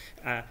because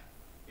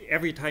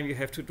every time you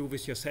have to do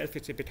this yourself,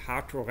 it's a bit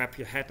hard to wrap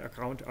your head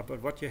around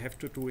about what you have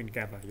to do in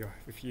gather.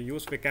 If you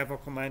use the gather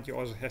command, you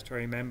also have to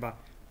remember,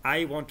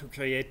 I want to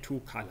create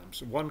two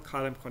columns. One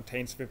column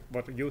contains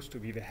what used to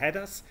be the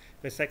headers.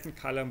 The second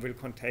column will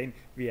contain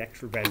the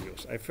actual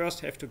values. I first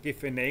have to give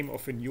the name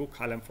of a new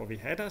column for the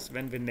headers,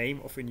 then the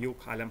name of a new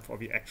column for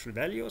the actual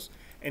values,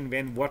 and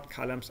then what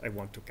columns I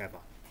want to gather.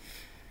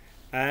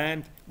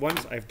 And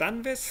once I've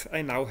done this,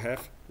 I now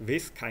have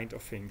this kind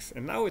of things.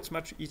 And now it's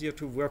much easier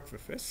to work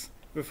with this.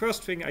 The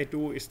first thing I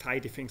do is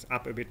tidy things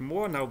up a bit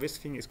more. Now this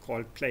thing is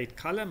called plate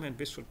column, and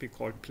this should be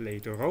called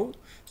plate row.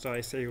 So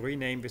I say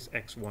rename this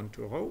x1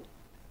 to row.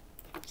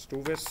 Let's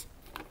do this.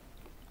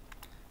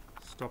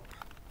 Stop.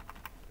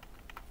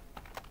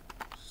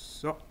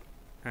 So,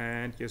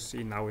 and you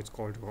see now it's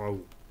called row.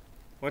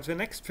 What's the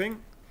next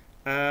thing?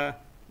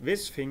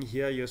 This thing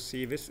here, you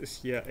see, this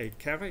is here a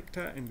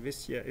character, and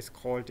this here is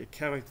called a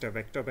character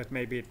vector, but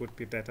maybe it would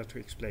be better to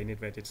explain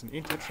it that it's an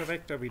integer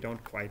vector. We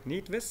don't quite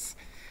need this.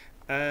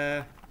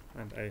 And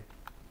I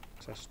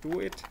just do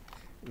it.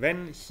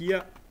 Then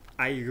here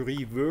I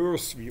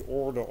reverse the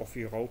order of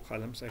the row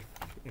columns.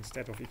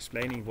 Instead of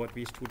explaining what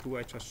these two do,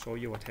 I just show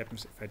you what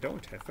happens if I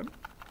don't have them.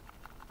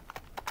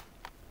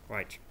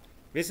 Right.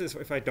 This is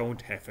if I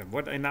don't have them.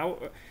 What I now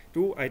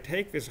do, I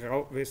take this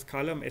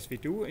column as we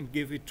do and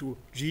give it to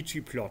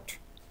ggplot.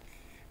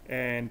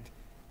 And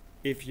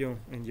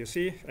you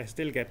see, I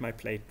still get my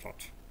plate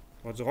plot.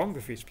 What's wrong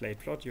with this plate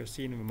plot, you'll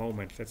see in a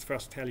moment. Let's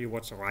first tell you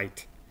what's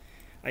right.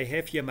 I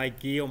have here my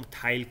geom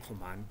tile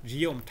command.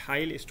 Geom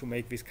tile is to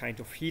make this kind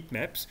of heat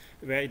maps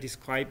where I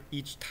describe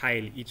each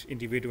tile, each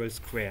individual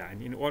square.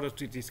 And in order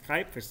to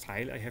describe this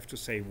tile, I have to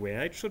say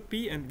where it should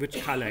be and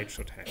which color it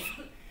should have.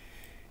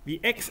 The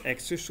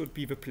x-axis should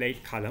be the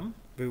plate column.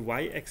 The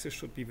y-axis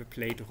should be the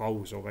plate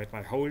row, so that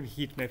my whole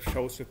heat map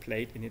shows the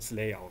plate in its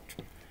layout.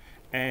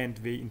 And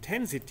the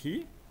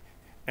intensity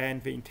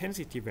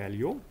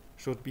value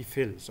should be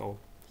fill. So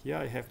here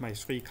I have my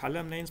three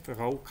column names, the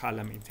row,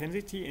 column,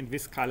 intensity, and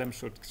this column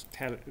should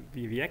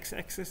be the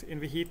x-axis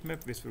in the heat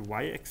map, with the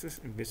y-axis,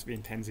 and with the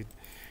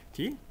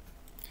intensity.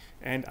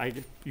 And I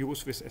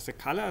use this as a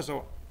color,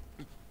 so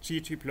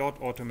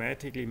ggplot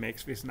automatically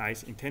makes this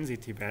nice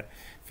intensity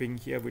thing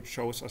here, which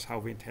shows us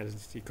how the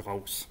intensity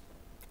grows.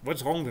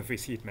 What's wrong with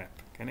this heat map?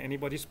 Can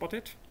anybody spot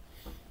it?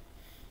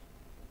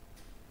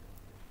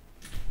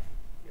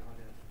 The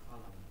order of the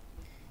column.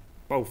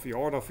 Both the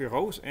order of the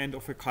rows and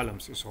of the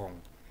columns is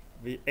wrong.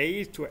 The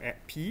A to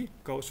P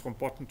goes from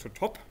bottom to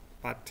top,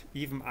 but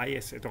even I,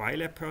 as a dry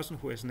lab person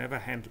who has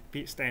never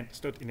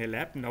stood in a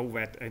lab, know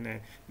that in a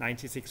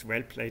 96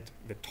 well plate,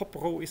 the top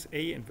row is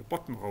A and the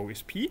bottom row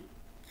is P.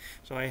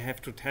 So I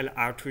have to tell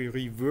R to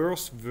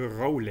reverse the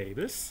row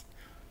labels,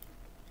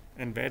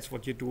 and that's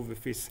what you do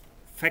with this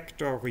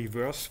factor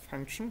reverse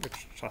function,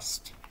 which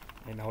just,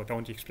 I now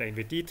don't explain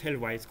the detail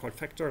why it's called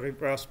factor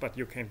reverse, but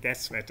you can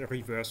guess that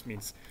reverse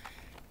means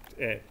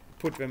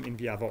put them in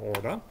the other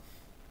order.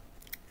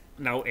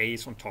 Now A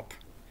is on top.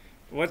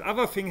 What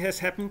other thing has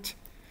happened?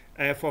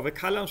 For the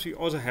columns, we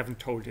also haven't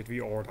told it the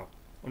order.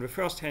 On the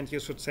first hand,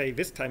 you should say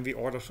this time the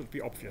order should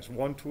be obvious.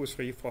 1, 2,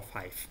 3, 4,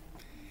 5.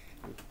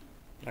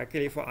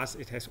 Luckily for us,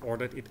 it has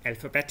ordered it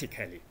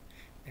alphabetically.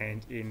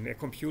 And in a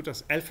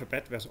computer's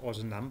alphabet, there's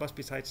also numbers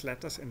besides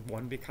letters, and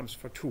 1 becomes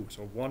for 2.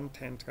 So 1,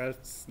 10, 12,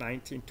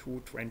 19,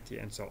 2, 20,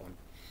 and so on.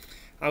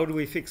 How do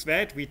we fix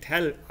that? We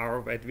tell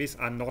R that these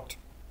are not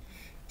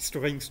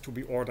strings to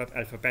be ordered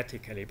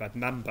alphabetically, but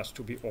numbers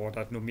to be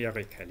ordered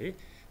numerically.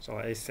 So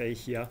I say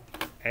here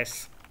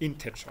as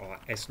integer or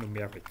as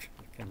numeric.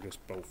 You can use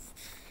both.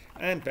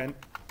 And then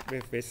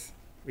with this,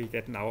 we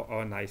get now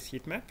our nice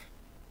heat map,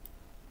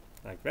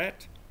 like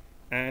that.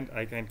 And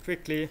I can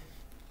quickly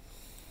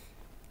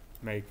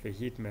make the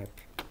heat map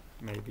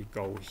maybe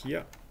go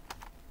here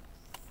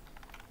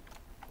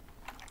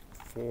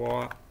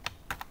for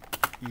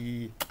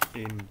E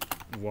in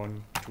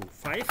 1 to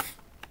 5.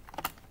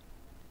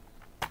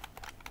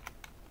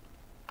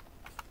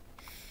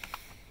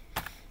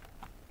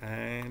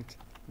 And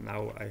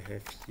now I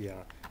have here,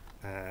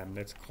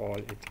 let's call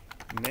it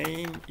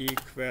name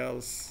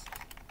equals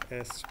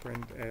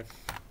sprintf.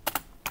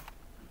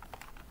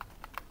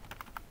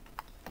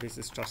 This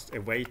is just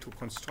a way to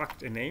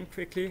construct a name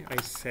quickly.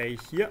 I say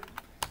here,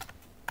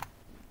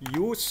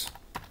 use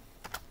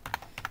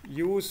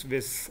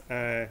this,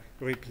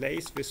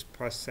 replace this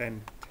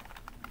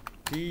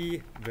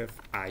 %d with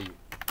I.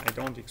 I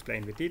don't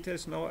explain the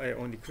details now. I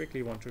only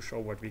quickly want to show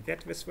what we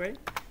get this way.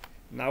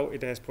 Now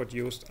it has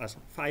produced us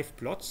 5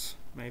 plots.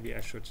 Maybe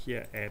I should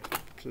here add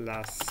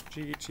plus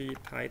gg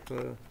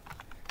title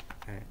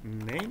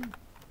name.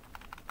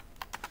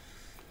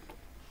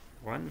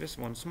 Run this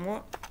once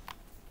more.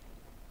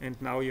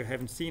 And now you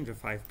haven't seen the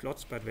 5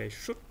 plots, but they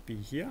should be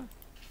here.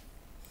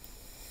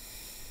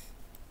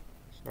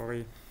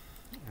 Sorry.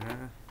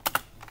 Okay.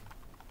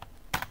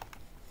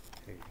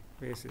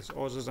 This is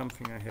also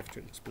something I have to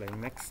explain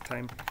next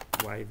time,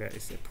 why there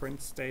is a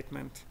print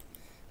statement.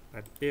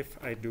 But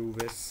if I do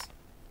this,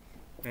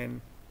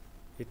 then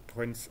it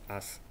prints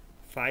us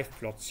 5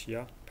 plots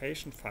here,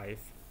 patient 5,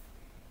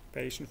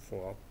 patient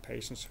 4,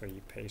 patient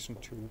 3,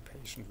 patient 2,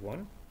 patient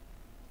 1.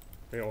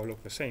 They all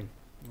look the same.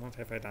 What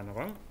have I done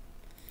wrong?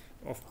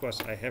 Of course,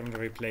 I haven't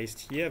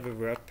replaced here the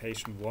word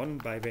patient 1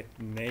 by the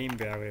name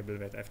variable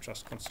that I've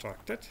just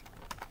constructed.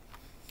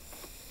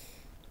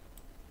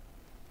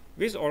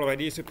 This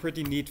already is a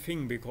pretty neat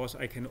thing, because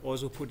I can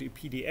also put a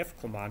PDF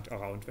command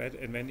around that,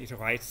 and then it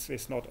writes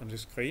this not on the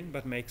screen,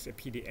 but makes a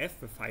PDF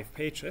with 5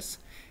 pages.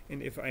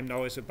 And if I'm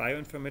now as a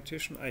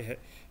bioinformatician,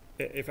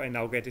 if I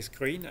now get a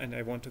screen and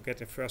I want to get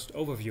a first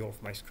overview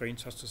of my screen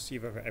just to see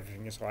whether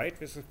everything is right,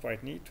 this is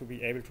quite neat to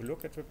be able to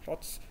look at the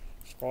plots,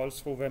 scroll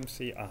through them,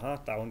 see, aha,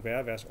 down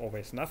there's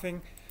always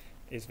nothing.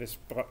 Is this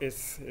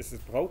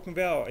broken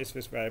there, or is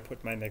this where I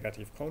put my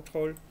negative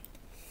control?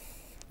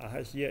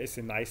 Here is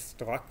a nice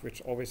drug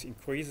which always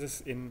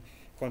increases in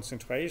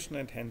concentration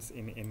and hence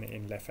in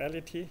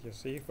lethality. You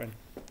see, if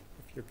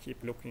you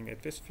keep looking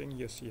at this thing,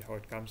 you see how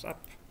it comes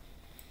up.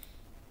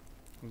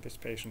 In this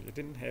patient, it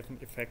didn't have an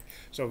effect.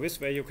 So this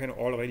way you can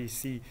already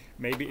see,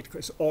 maybe it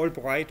is all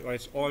bright or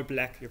it's all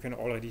black. You can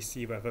already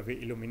see whether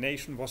the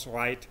illumination was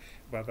right,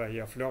 whether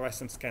your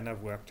fluorescent scanner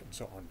worked, and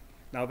so on.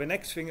 Now the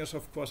next thing is,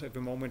 of course, at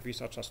the moment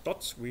these are just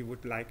dots. We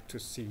would like to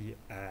see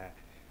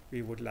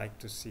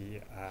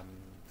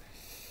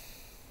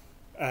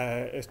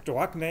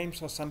drug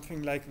names or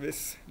something like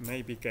this.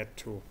 Maybe get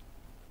to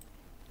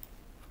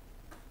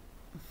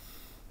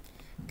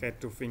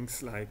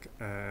things like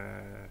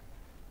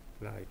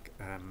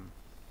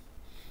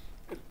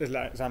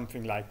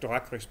something like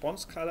drug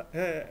response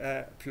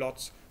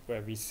plots,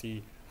 where we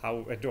see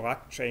how a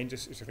drug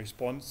changes its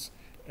response,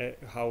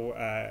 how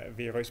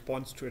the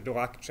response to a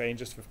drug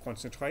changes with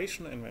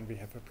concentration, and when we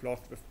have a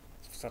plot with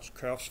such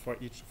curves for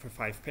each of the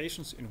 5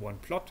 patients in one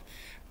plot.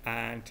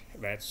 And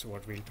that's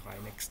what we'll try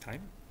next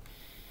time.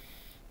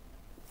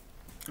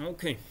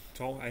 Okay,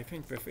 so I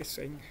think with this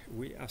thing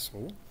we are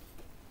through.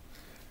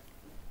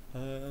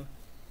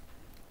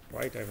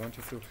 Right, I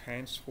wanted to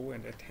hand through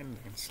an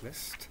attendance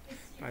list,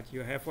 but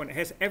you have one.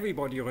 Has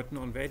everybody written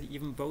on that,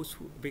 even those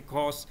who,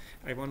 because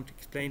I want to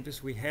explain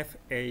this, we have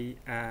a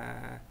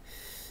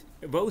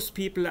those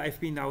people I've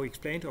been now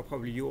explained, or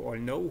probably you all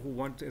know, who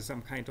want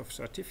some kind of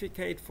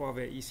certificate for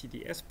their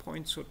ECDS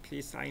points should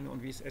please sign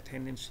on these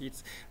attendance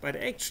sheets. But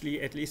actually,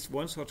 at least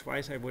once or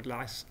twice, I would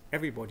ask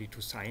everybody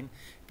to sign,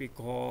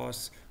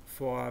 because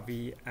for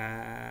the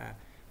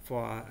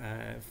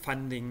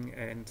funding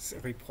and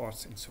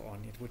reports and so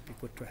on, it would be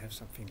good to have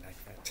something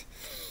like that.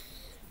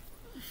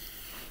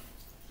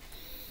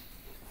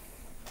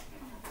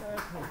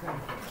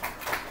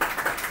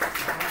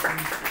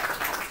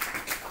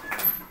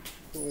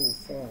 2,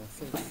 4,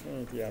 6,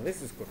 8, yeah,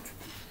 this is good.